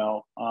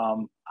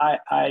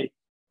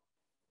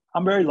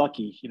 I'm very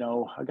lucky.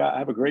 I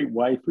have a great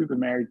wife. We've been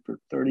married for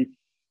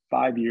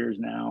 35 years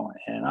now,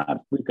 and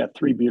we've got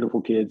 3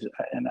 beautiful kids.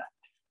 And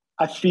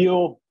I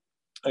feel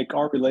like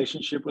our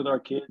relationship with our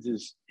kids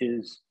is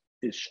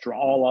strong.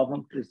 All of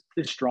them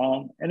is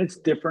strong, and it's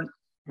different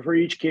for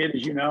each kid,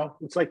 as you know.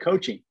 It's like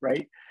coaching,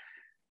 right?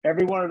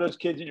 Every one of those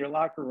kids in your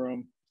locker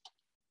room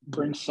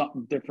brings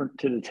something different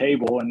to the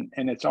table,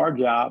 and it's our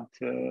job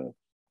to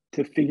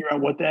figure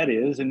out what that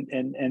is and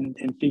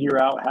figure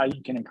out how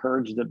you can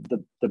encourage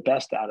the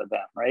best out of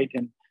them, right?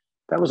 And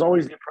that was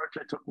always the approach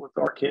I took with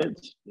our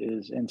kids.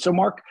 And so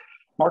Mark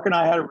and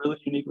I had a really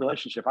unique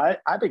relationship.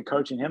 I've been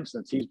coaching him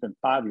since he's been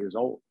 5 years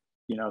old,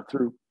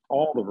 through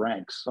all the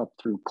ranks up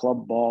through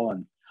club ball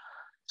and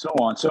so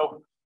on.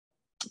 So,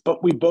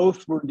 but we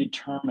both were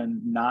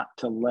determined not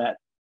to let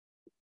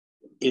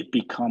it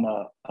become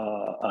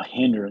a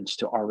hindrance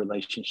to our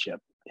relationship.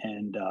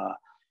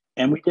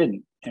 And we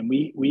didn't, and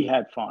we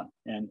had fun.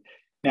 And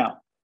now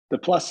the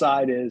plus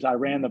side is I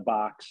ran the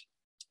box,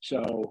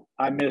 so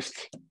I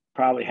missed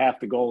probably half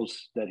the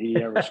goals that he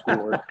ever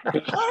scored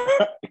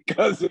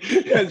because,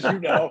 as you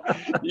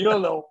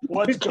don't know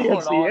what's going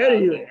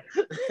on.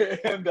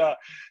 And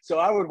so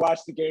I would watch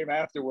the game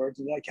afterwards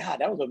and like, God,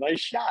 that was a nice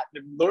shot.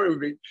 And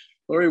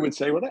Lori would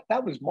say, well,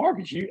 that was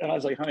Marcus. And I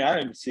was like, honey, I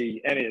didn't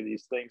see any of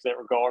these things that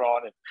were going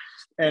on.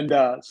 And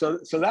so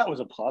that was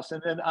a plus.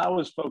 And then I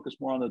was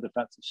focused more on the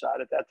defensive side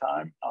at that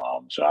time.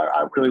 So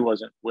I really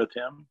wasn't with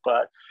him.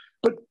 But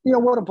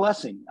what a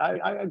blessing.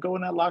 I go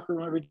in that locker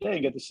room every day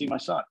and get to see my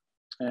son.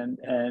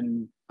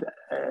 And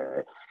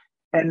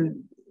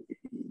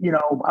you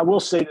know, I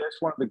will say this,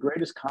 one of the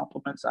greatest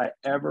compliments I have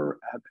ever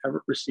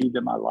received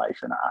in my life.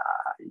 And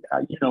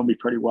you know me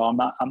pretty well.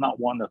 I'm not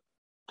one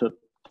to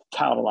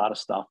tout a lot of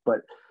stuff, but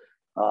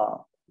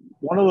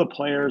one of the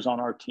players on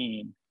our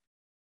team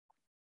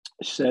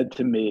said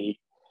to me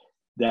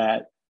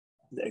that,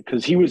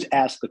 because he was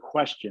asked the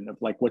question of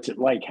like, what's it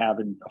like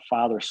having a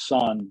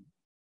father-son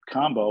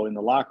combo in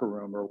the locker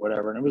room or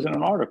whatever. And it was in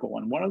an article.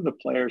 And one of the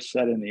players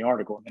said in the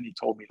article, and then he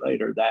told me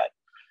later, that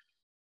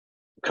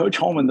Coach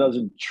Holman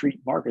doesn't treat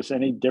Marcus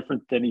any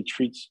different than he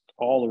treats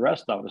all the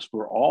rest of us.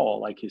 We're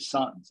all like his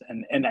sons.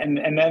 And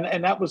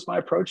that was my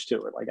approach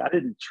to it. Like, I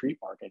didn't treat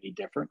Mark any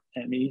different.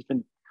 I mean,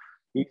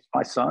 he's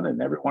my son, and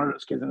every one of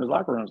those kids in his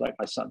locker room is like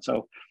my son.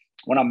 So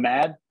when I'm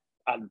mad,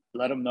 I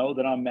let him know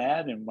that I'm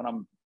mad. And when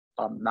I'm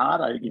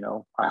not,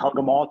 I hug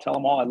them all, tell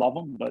them all I love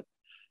them. But,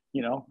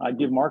 you know, I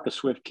give Mark a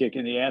swift kick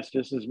in the ass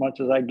just as much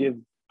as I give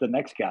the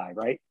next guy.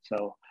 Right.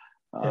 So,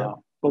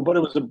 but it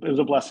was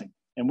a blessing.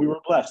 And we were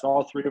blessed.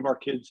 All three of our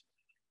kids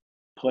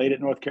played at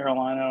North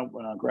Carolina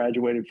when I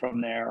graduated from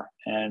there.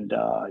 And,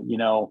 you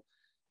know,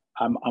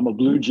 I'm a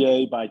Blue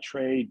Jay by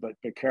trade, but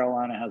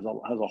Carolina has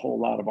a whole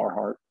lot of our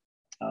heart,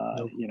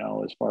 you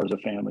know, as far as the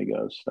family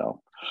goes.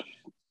 So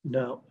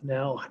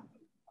now,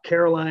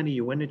 Carolina,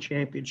 you win a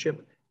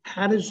championship.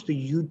 How does the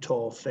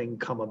Utah thing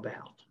come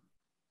about?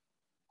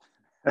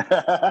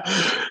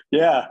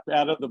 Yeah,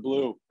 out of the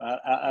blue.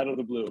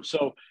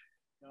 So,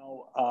 you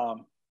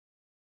know,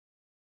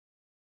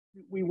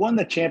 we won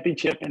the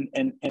championship,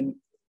 and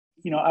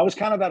you know, I was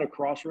kind of at a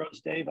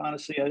crossroads, Dave,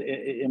 honestly,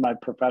 in my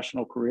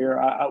professional career.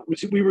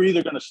 We were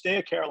either going to stay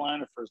at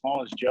Carolina for as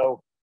long as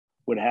Joe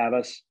would have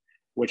us,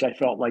 which I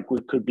felt like we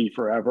could be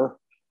forever,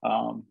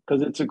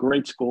 because it's a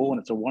great school and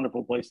it's a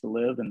wonderful place to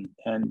live, and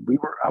we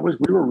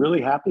were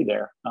really happy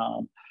there.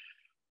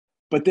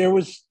 But there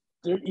was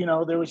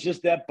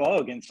just that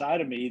bug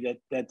inside of me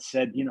that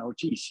said, you know,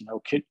 geez, you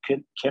know,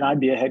 can I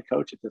be a head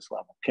coach at this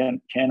level?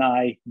 Can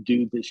I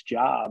do this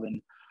job?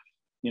 And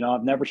you know,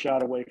 I've never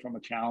shied away from a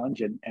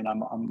challenge, and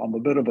I'm a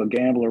bit of a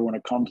gambler when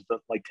it comes to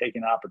like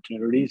taking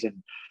opportunities.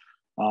 And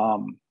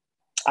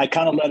I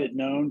kind of let it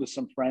known to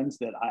some friends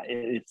that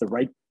if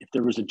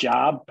there was a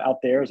job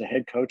out there as a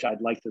head coach,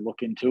 I'd like to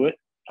look into it,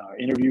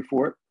 interview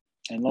for it.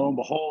 And lo and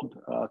behold,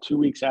 2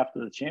 weeks after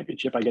the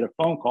championship, I get a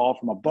phone call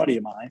from a buddy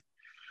of mine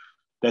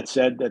that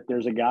said that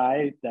there's a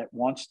guy that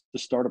wants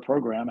to start a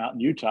program out in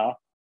Utah,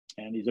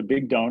 and he's a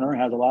big donor,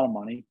 has a lot of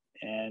money,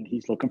 and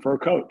he's looking for a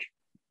coach.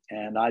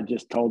 And I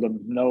just told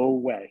him, no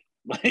way.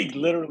 Like,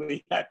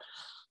 literally, that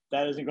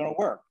isn't going to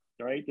work,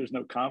 right? There's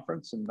no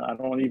conference, and I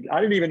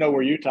didn't even know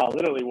where Utah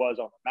literally was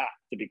on the map,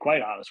 to be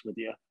quite honest with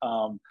you.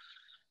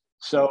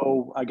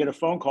 So I get a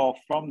phone call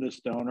from this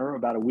donor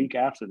about a week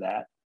after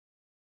that,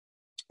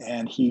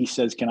 and he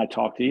says, "Can I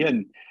talk to you?"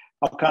 And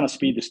I'll kind of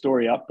speed the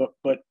story up,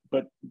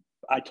 but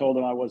I told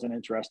him I wasn't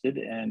interested,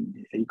 and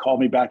he called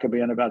me back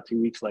again about 2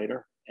 weeks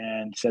later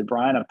and said,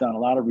 "Brian, I've done a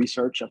lot of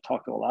research. I've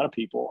talked to a lot of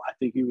people. I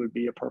think you would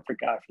be a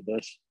perfect guy for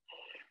this."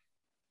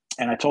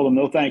 And I told him,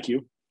 "No, thank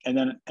you." And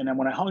then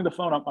when I hung the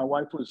phone up, my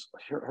wife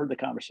heard the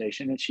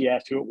conversation, and she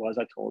asked who it was.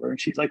 I told her, and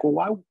she's like,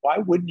 "Well, why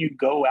wouldn't you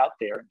go out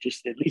there and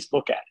just at least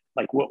look at it?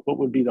 Like, what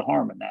would be the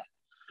harm in that?"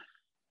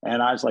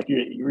 And I was like,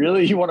 "You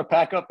really want to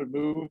pack up and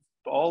move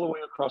all the way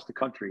across the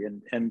country?"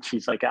 And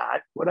she's like,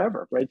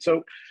 "Whatever." Right.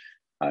 So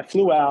I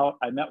flew out.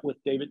 I met with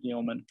David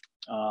Nealman,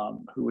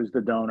 who was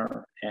the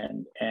donor,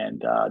 and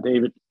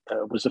David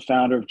was the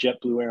founder of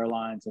JetBlue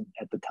Airlines, and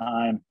at the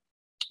time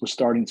was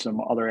starting some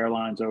other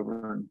airlines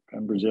over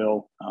in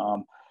Brazil.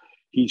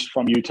 He's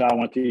from Utah,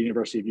 went to the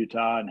University of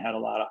Utah, and had a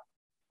lot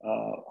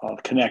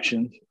of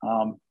connections.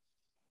 And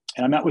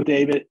I met with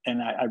David,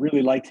 and I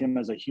really liked him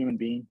as a human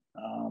being.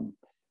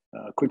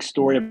 A quick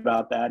story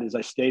about that is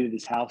I stayed at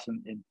his house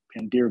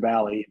in Deer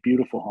Valley, a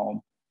beautiful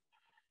home.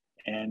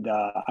 And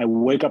I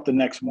wake up the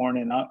next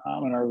morning.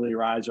 I'm an early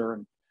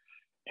riser,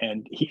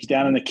 and he's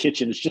down in the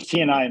kitchen. It's just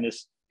he and I in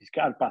this. He's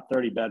got about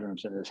 30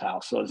 bedrooms in his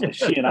house, so it's like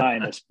he and I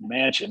in this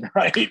mansion,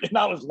 right? And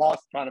I was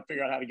lost trying to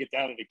figure out how to get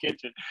down to the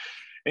kitchen.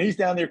 And he's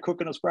down there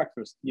cooking us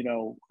breakfast, you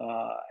know.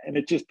 And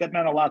that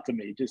meant a lot to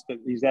me. Just that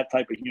he's that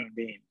type of human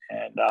being.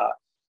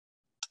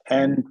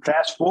 And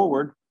fast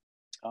forward,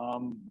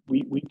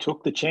 we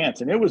took the chance,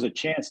 and it was a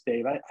chance,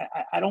 Dave.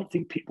 I don't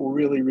think people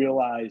really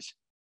realize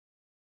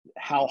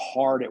how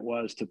hard it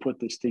was to put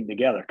this thing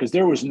together, because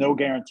there was no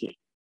guarantee.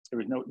 There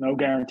was no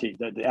guarantee.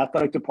 The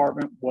athletic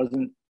department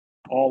wasn't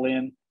all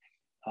in.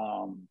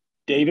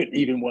 David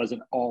even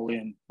wasn't all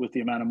in with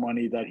the amount of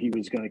money that he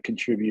was going to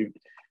contribute.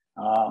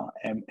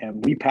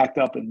 And we packed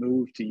up and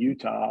moved to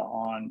Utah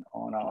on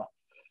a,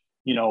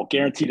 you know,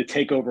 guarantee to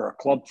take over a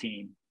club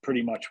team.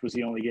 Pretty much was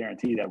the only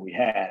guarantee that we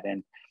had.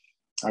 And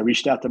I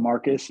reached out to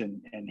Marcus,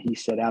 and he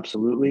said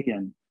absolutely.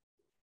 And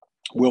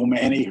Will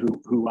Manny,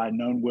 who I'd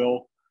known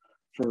Will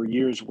for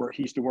years, where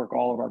he used to work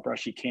all of our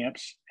Brushy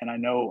camps, and I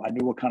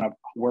knew what kind of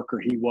worker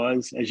he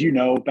was. As you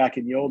know, back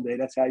in the old day,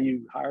 that's how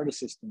you hired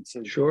assistants.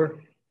 And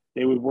sure,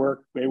 they would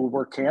work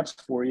camps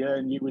for you,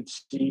 and you would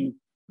see,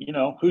 you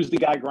know, who's the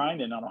guy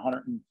grinding on a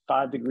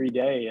 105-degree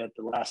day at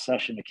the last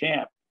session of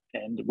camp.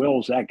 and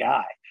Will's that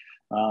guy.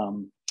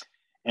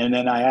 And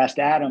then I asked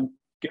Adam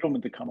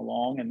Gittleman to come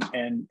along,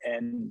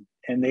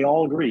 and they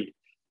all agreed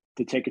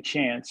to take a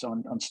chance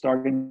on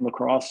starting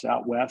lacrosse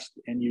out west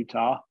in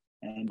Utah.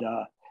 And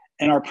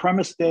our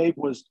premise, Dave,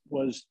 was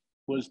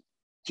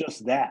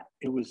just that.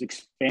 It was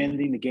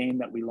expanding the game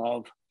that we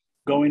love,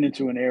 going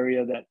into an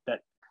area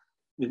that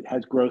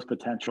has growth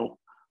potential.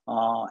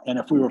 And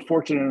if we were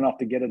fortunate enough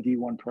to get a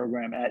D1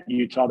 program at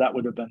Utah, that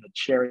would have been the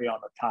cherry on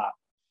the top.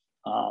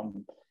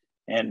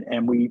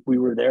 And we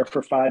were there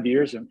for 5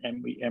 years,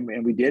 and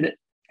we did it,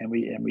 and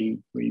we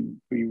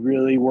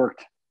really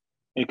worked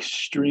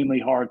extremely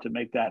hard to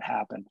make that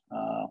happen.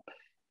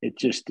 It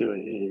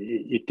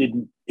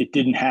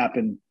didn't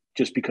happen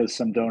just because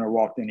some donor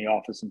walked in the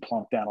office and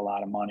plunked down a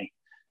lot of money.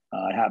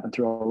 It happened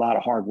through a lot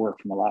of hard work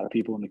from a lot of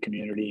people in the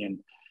community,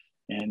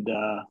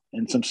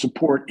 and some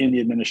support in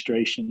the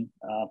administration.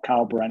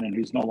 Kyle Brennan,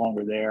 who's no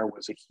longer there,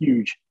 was a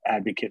huge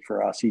advocate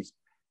for us. He's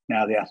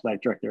now the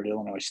athletic director at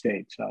Illinois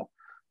State. So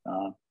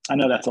I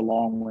know that's a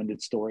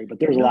long-winded story, but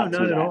there's a lot to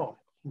that. Not at all.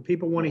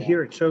 People want to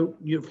hear it. So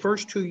your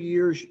first 2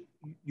 years,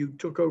 you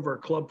took over a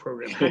club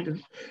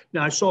program.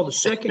 Now I saw the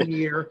second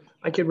year.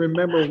 I can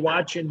remember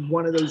watching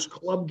one of those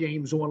club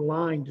games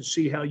online to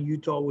see how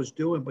Utah was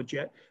doing. But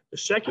yet the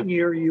second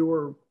year you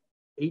were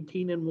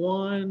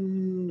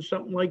 18-1,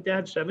 something like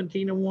that,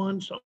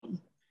 17-1, something.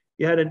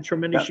 You had a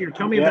tremendous year.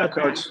 Tell me about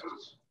Coach. that.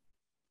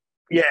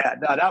 Yeah,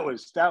 no, that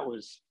was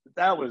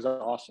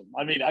awesome.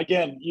 I mean,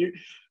 again, you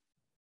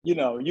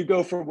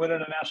go from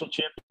winning a national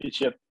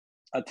championship.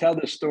 I tell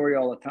this story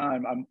all the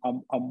time.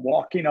 I'm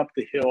walking up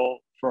the hill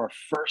for our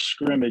first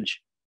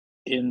scrimmage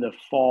in the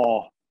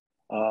fall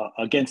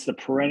against the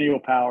perennial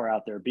power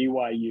out there,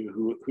 BYU,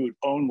 who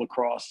owned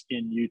lacrosse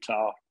in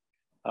Utah,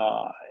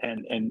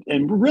 and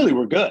really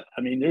were good.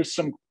 I mean, there's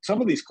some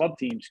of these club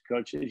teams,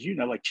 coaches,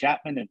 like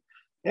Chapman, and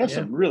they have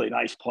some really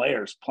nice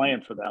players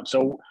playing for them.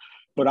 So,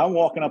 but I'm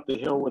walking up the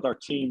hill with our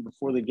team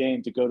before the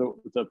game to go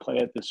to play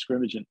at the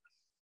scrimmage,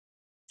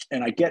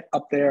 and I get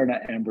up there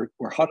and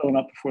we're huddling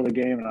up before the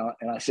game,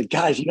 and I said,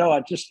 guys,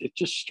 it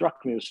just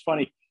struck me. It was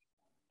funny.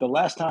 The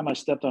last time I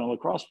stepped on a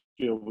lacrosse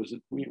field was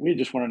we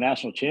just won a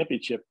national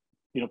championship,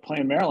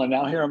 playing Maryland.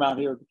 Now here I'm out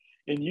here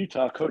in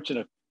Utah coaching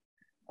a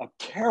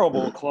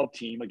terrible club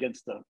team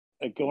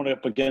going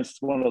up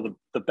against one of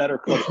the better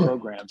club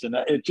programs, and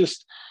it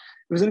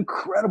was an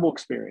incredible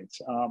experience.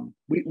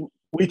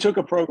 We took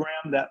a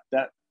program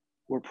that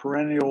were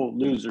perennial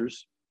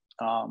losers.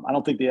 I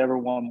don't think they ever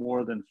won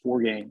more than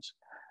 4 games.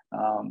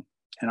 And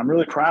I'm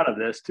really proud of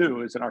this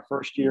too, is in our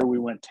first year, we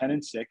went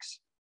 10-6,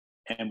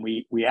 and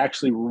we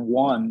actually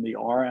won the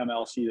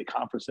RMLC, the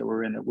conference that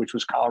we're in, which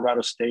was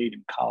Colorado State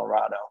and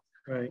Colorado.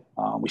 Right.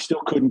 We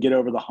still couldn't get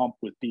over the hump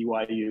with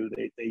BYU.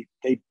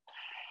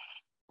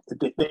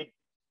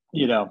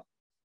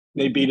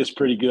 They beat us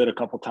pretty good a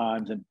couple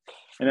times. And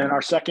then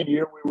our second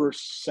year, we were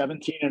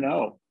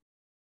 17-0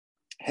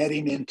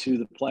 heading into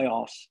the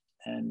playoffs,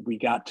 and we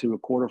got to a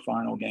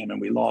quarterfinal game,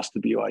 and we lost to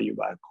BYU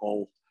by a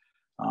goal.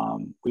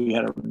 We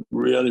had a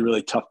really,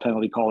 really tough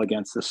penalty call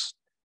against us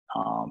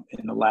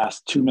in the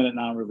last 2-minute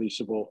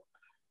non-releasable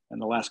in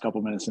the last couple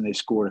of minutes, and they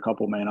scored a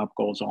couple man-up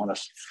goals on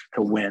us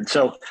to win.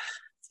 So,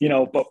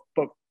 but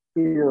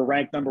we were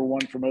ranked number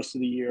 1 for most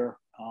of the year,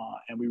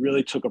 and we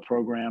really took a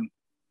program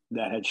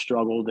that had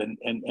struggled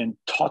and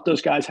taught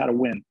those guys how to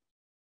win.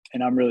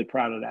 And I'm really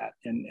proud of that.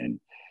 And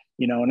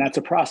that's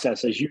a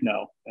process, as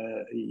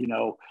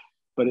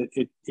but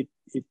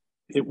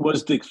it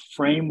was the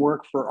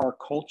framework for our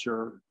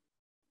culture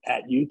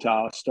at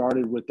Utah.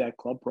 Started with that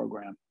club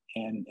program,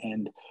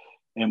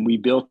 and we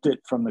built it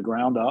from the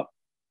ground up,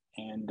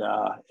 and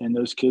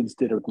those kids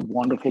did a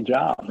wonderful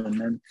job.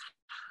 And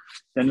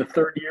then the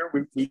third year,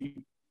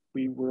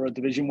 we were a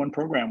Division I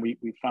program. We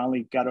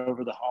finally got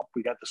over the hump.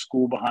 We got the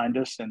school behind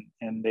us,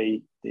 and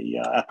the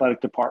athletic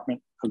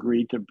department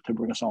agreed to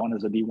bring us on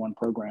as a D1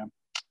 program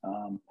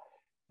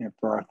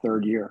for our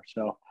third year.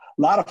 So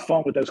a lot of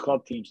fun with those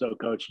club teams, though,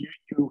 Coach.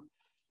 You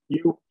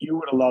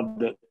would have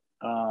loved it.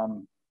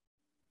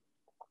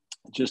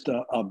 Just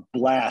a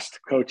blast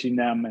coaching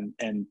them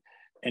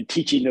and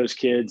teaching those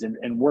kids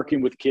and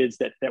working with kids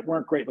that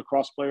weren't great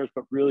lacrosse players,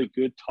 but really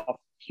good, tough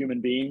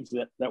human beings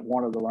that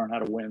wanted to learn how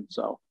to win.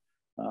 So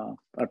I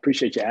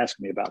appreciate you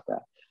asking me about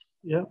that.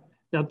 Yeah.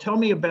 Now tell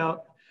me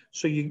about,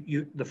 so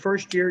you the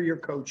first year you're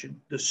coaching,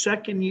 the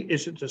second year,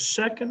 is it the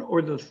second or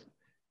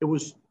it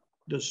was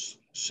the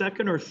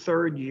second or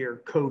third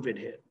year COVID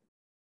hit?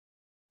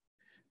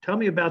 Tell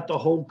me about the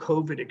whole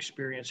COVID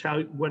experience.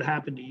 What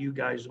happened to you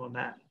guys on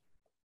that?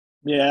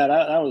 Yeah,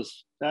 that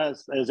was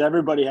as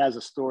everybody has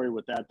a story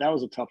with that. That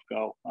was a tough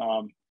go.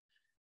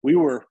 We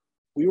were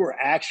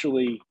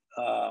actually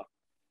I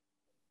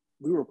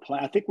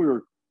think we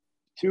were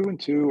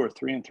 2-2 or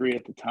 3-3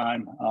 at the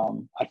time.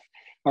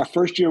 Our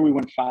first year we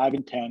went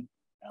 5-10.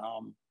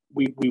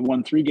 We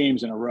won 3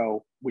 games in a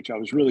row, which I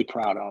was really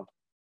proud of.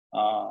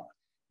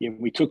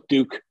 We took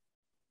Duke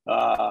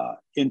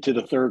into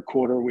the third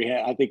quarter.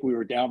 I think we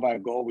were down by a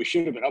goal. We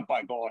should have been up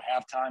by a goal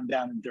at halftime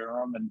down in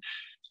Durham,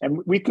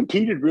 and we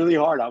competed really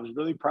hard. I was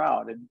really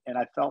proud, and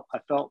I felt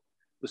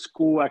the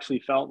school actually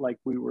felt like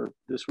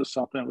this was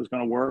something that was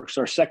going to work.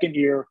 So our second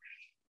year,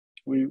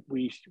 we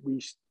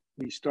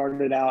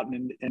started out,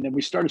 and then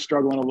we started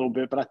struggling a little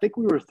bit, but I think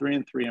we were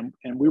 3-3,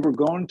 and we were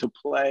going to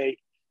play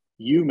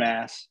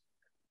UMass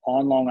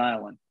on Long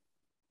Island.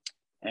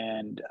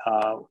 And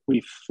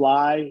we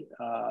fly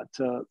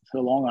to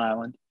Long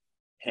Island,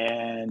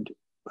 and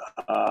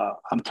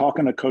I'm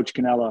talking to Coach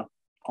Cannella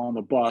on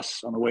the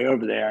bus on the way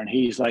over there, and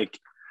he's like,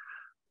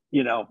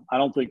 I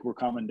don't think we're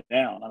coming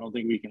down. I don't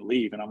think we can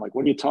leave. And I'm like,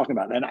 what are you talking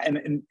about?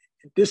 And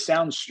this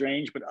sounds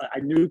strange, but I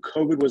knew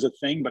COVID was a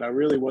thing, but I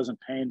really wasn't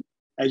paying.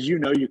 As you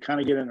know, you kind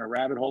of get in a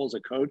rabbit hole as a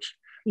coach.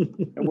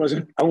 I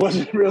wasn't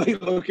really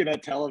looking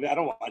at television. I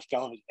don't watch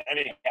television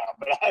anyhow,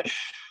 but I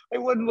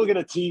wasn't looking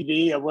at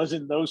TV. I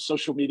wasn't those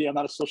social media. I'm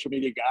not a social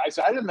media guy,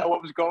 so I didn't know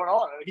what was going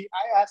on. And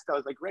I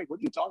was like, Greg, what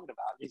are you talking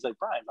about? He's like,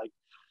 Brian, like,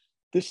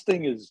 this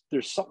thing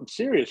there's something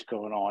serious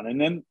going on.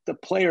 And then the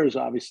players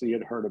obviously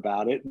had heard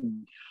about it,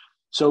 and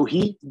so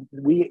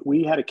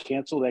we had to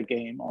cancel that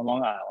game on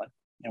Long Island,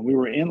 and we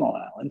were in Long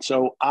Island.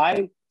 So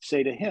I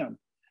say to him,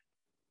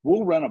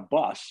 we'll rent a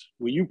bus.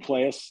 Will you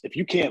play us? If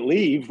you can't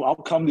leave, I'll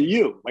come to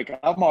you. Like,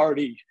 I'm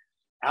already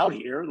out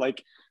here.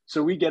 Like,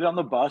 so we get on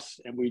the bus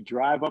and we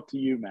drive up to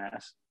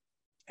UMass,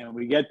 and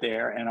we get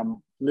there, and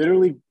I'm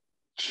literally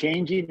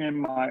changing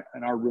in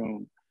our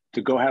room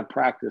to go have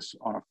practice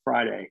on a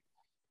Friday.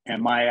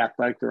 And my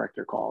athletic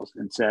director calls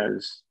and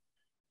says,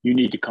 you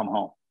need to come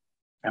home.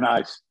 And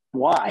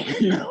why?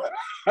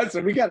 I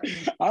said,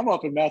 I'm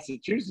up in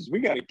Massachusetts. We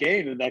got a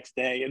game the next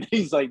day. And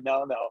he's like,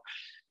 no,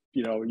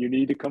 you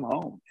need to come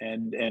home.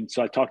 And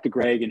so I talked to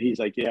Greg, and he's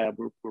like, yeah,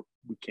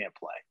 we can't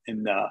play.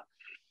 And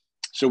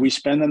so we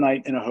spend the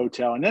night in a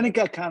hotel, and then it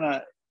got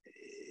a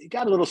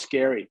little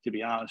scary, to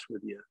be honest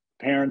with you.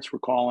 Parents were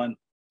calling,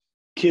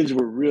 kids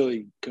were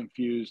really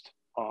confused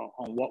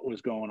on what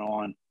was going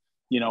on.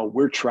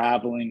 We're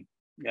traveling,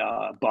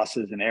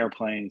 buses and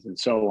airplanes and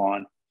so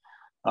on.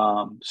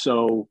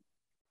 So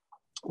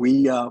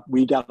we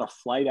got a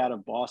flight out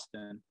of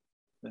Boston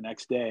the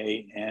next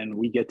day, and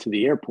we get to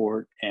the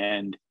airport,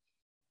 and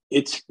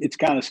it's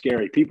kind of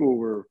scary. People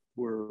were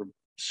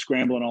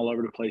scrambling all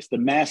over the place. The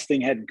mask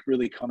thing hadn't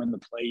really come into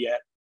play yet,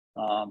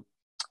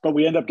 but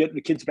we end up getting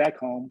the kids back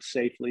home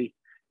safely.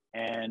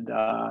 And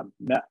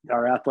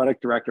our athletic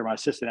director, my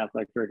assistant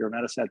athletic director,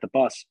 met us at the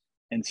bus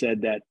and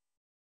said that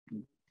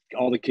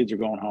all the kids are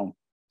going home.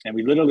 And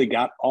we literally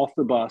got off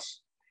the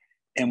bus,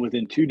 and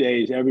within 2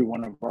 days, every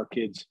one of our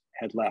kids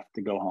had left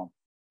to go home,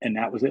 and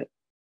that was it.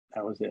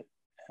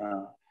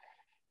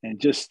 And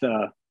just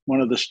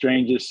one of the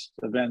strangest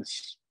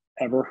events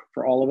ever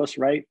for all of us,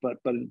 right?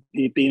 But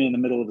being in the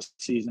middle of the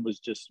season was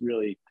just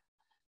really,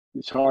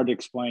 it's hard to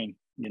explain,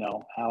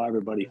 how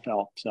everybody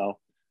felt. So,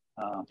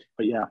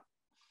 but yeah.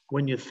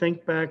 When you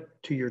think back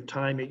to your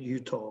time at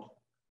Utah,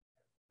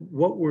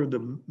 what were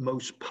the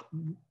most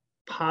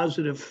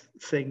positive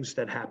things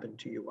that happened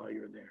to you while you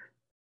were there?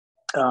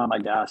 Oh my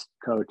gosh,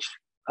 Coach.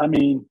 I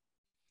mean,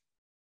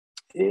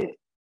 it's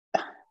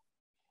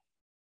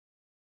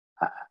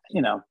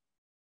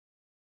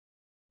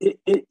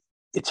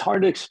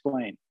hard to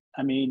explain.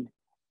 I mean,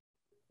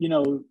 it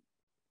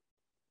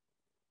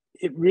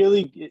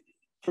really,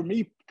 for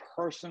me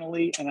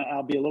personally, and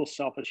I'll be a little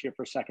selfish here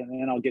for a second,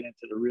 and then I'll get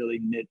into the really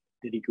nitty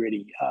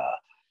gritty.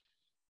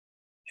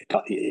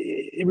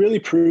 It really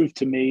proved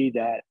to me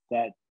that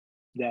I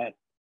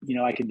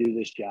can do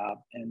this job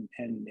and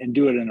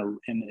do it in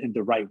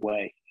the right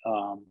way.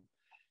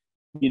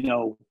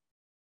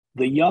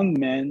 The young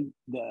men,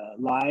 the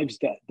lives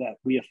that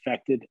we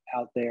affected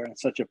out there in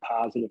such a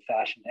positive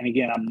fashion. And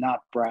again, I'm not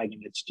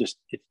bragging. It's just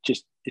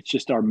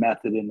our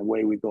method and the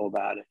way we go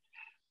about it.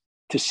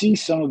 To see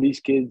some of these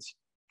kids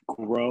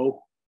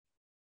grow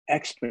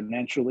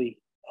exponentially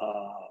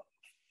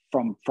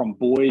from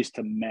boys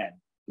to men,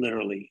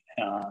 literally,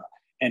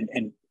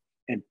 and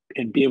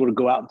be able to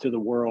go out into the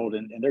world,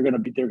 and they're going to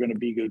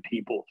be good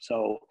people.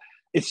 So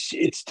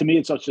it's to me,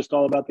 it's just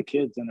all about the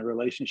kids and the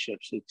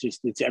relationships.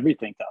 It's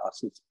everything to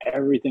us. It's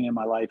everything in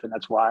my life. And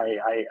that's why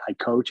I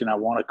coach, and I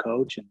want to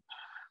coach. And,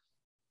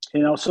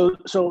 so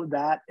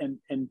that, and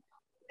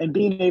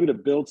being able to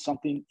build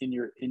something in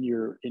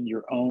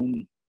your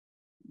own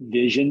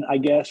vision, I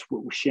guess,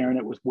 we're sharing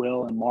it with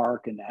Will and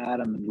Mark and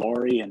Adam and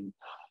Lori. And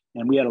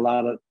we had a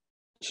lot of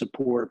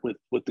support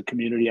with the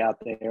community out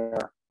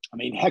there. I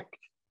mean, heck,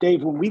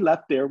 Dave, when we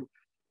left there,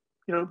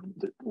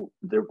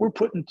 we're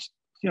putting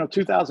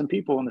 2,000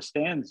 people in the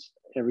stands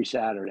every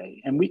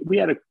Saturday. And we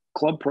had a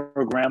club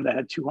program that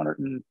had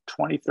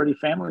 220, 30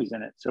 families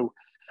in it. So,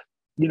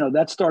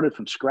 that started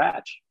from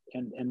scratch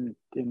and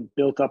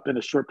built up in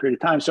a short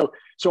period of time. So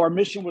our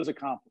mission was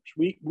accomplished.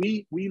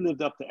 We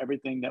lived up to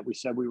everything that we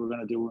said we were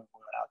going to do when we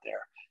went out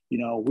there. We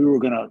were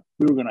going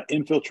to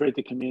infiltrate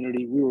the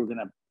community. We were going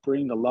to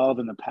bring the love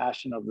and the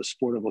passion of the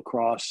sport of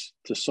lacrosse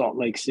to Salt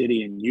Lake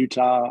City and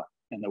Utah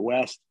and the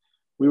West.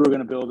 We were going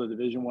to build a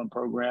Division I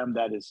program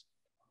that is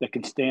that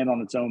can stand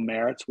on its own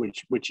merits,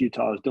 which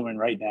Utah is doing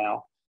right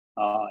now,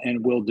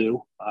 and will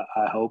do,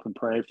 I hope and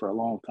pray, for a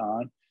long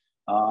time.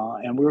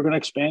 And we're going to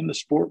expand the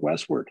sport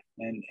westward.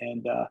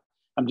 And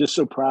I'm just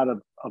so proud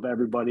of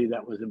everybody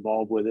that was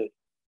involved with it.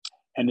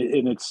 And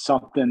it's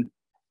something,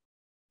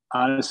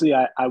 honestly,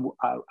 I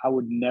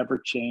would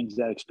never change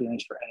that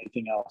experience for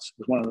anything else.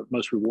 It was one of the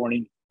most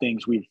rewarding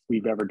things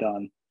we've ever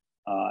done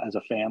as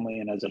a family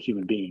and as a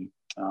human being.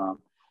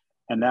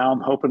 And now I'm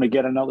hoping to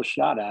get another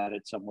shot at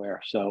it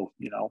somewhere. So,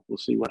 we'll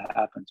see what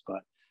happens.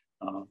 But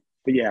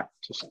yeah,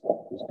 just.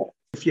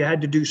 If you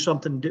had to do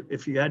something,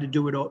 if you had to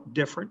do it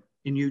different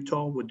in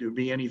Utah, would there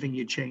be anything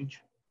you'd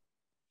change?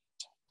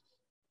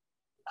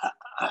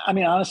 I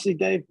mean, honestly,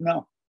 Dave,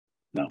 no.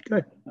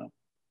 Good.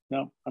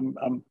 No.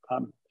 I'm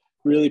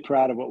really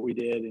proud of what we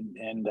did,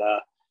 and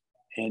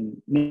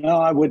no,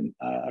 I wouldn't.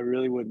 I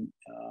really wouldn't.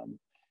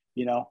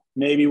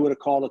 Maybe would have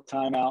called a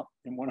timeout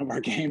in one of our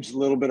games a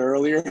little bit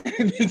earlier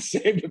and then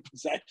saved a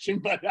possession.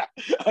 But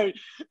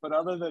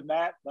other than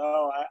that,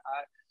 no.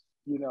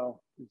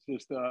 It's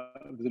just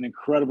it was an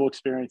incredible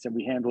experience, and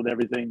we handled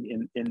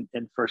everything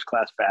in first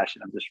class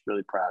fashion. I'm just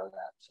really proud of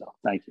that. So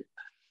thank you.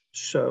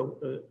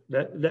 So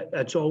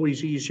that's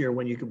always easier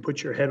when you can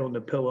put your head on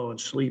the pillow and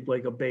sleep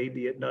like a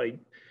baby at night,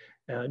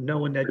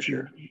 knowing that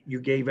you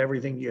gave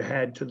everything you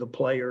had to the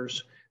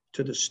players,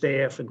 to the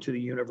staff, and to the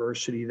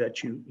university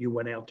that you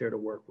went out there to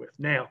work with.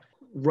 Now,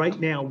 right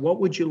now,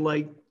 what would you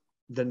like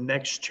the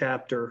next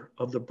chapter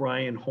of the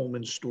Brian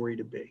Holman story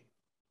to be?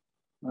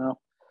 Well,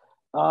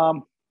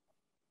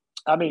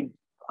 I mean,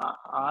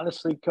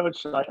 honestly,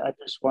 Coach, I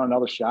just want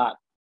another shot.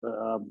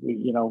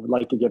 We'd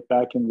like to get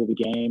back into the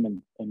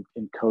game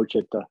and coach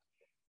at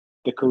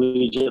the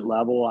collegiate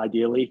level,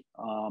 ideally.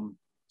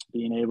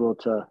 Being able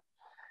to,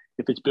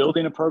 if it's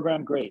building a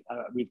program, great.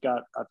 I've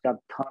got a ton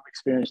of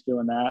experience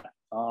doing that.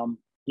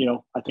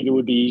 I think it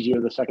would be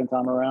easier the second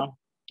time around.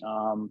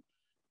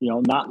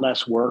 Not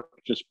less work,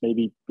 just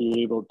maybe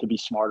be able to be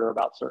smarter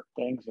about certain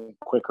things and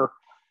quicker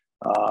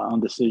on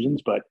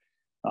decisions. But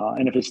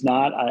and if it's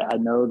not, I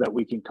know that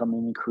we can come in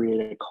and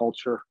create a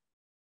culture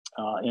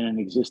in an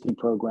existing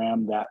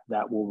program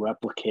that will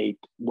replicate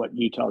what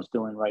Utah is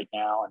doing right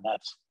now, and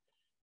that's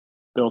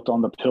built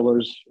on the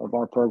pillars of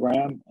our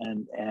program,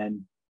 and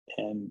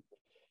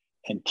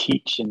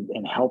teach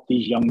and help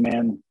these young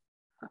men,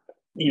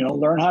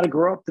 learn how to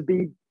grow up to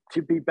be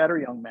better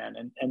young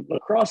men. And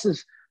lacrosse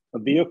is a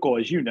vehicle,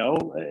 as you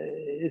know.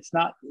 It's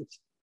not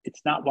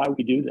why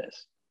we do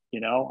this.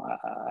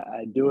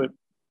 I do it.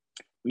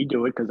 We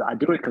do it because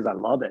I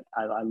love it.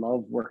 I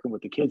love working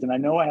with the kids, and I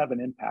know I have an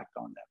impact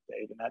on them,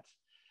 Dave. And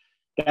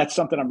that's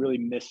something I'm really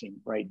missing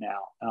right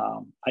now.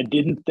 I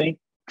didn't think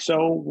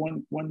so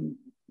when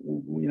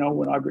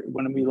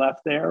we left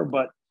there,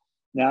 but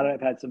now that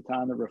I've had some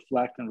time to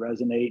reflect and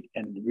resonate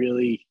and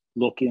really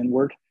look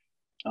inward,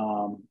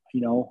 I'm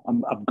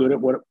good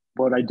at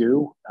what I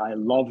do. I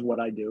love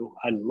what I do.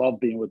 I love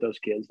being with those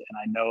kids, and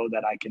I know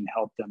that I can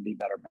help them be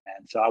better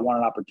men. So I want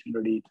an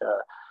opportunity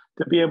to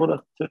be able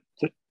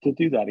to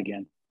do that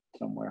again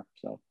somewhere.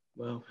 So,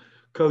 well,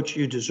 Coach,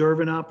 you deserve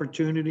an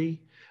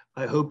opportunity.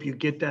 I hope you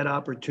get that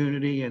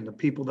opportunity, and the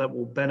people that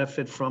will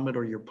benefit from it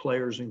are your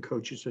players and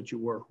coaches that you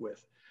work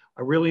with.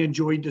 I really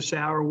enjoyed this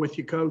hour with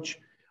you, Coach.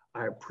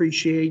 I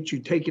appreciate you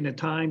taking the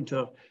time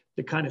to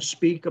kind of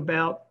speak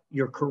about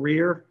your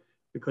career,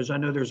 because I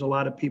know there's a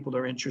lot of people that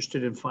are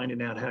interested in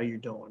finding out how you're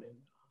doing. And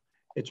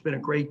it's been a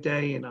great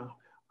day, and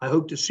I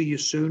hope to see you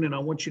soon, and I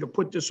want you to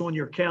put this on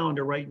your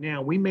calendar right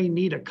now. We may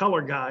need a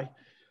color guy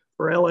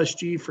for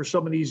LSG for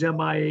some of these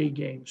MIA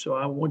games, so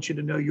I want you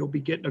to know you'll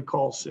be getting a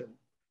call soon.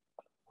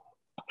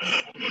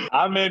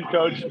 I'm in,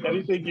 Coach.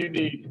 Anything you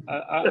need,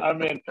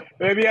 I'm in.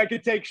 Maybe I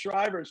could take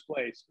Shriver's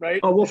place,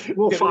 right? Oh,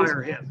 we'll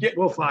fire him.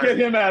 We'll fire get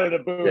him out of the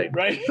booth,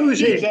 right? Who's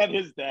he? He's at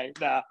his day.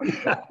 Nah.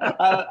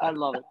 I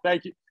love it.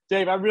 Thank you,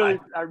 Dave. I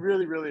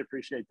really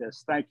appreciate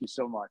this. Thank you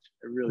so much.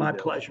 I really My do.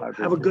 pleasure.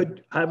 Have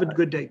a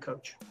good day,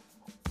 Coach.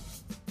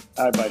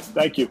 All right, buddy.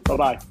 Thank you.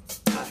 Bye-bye.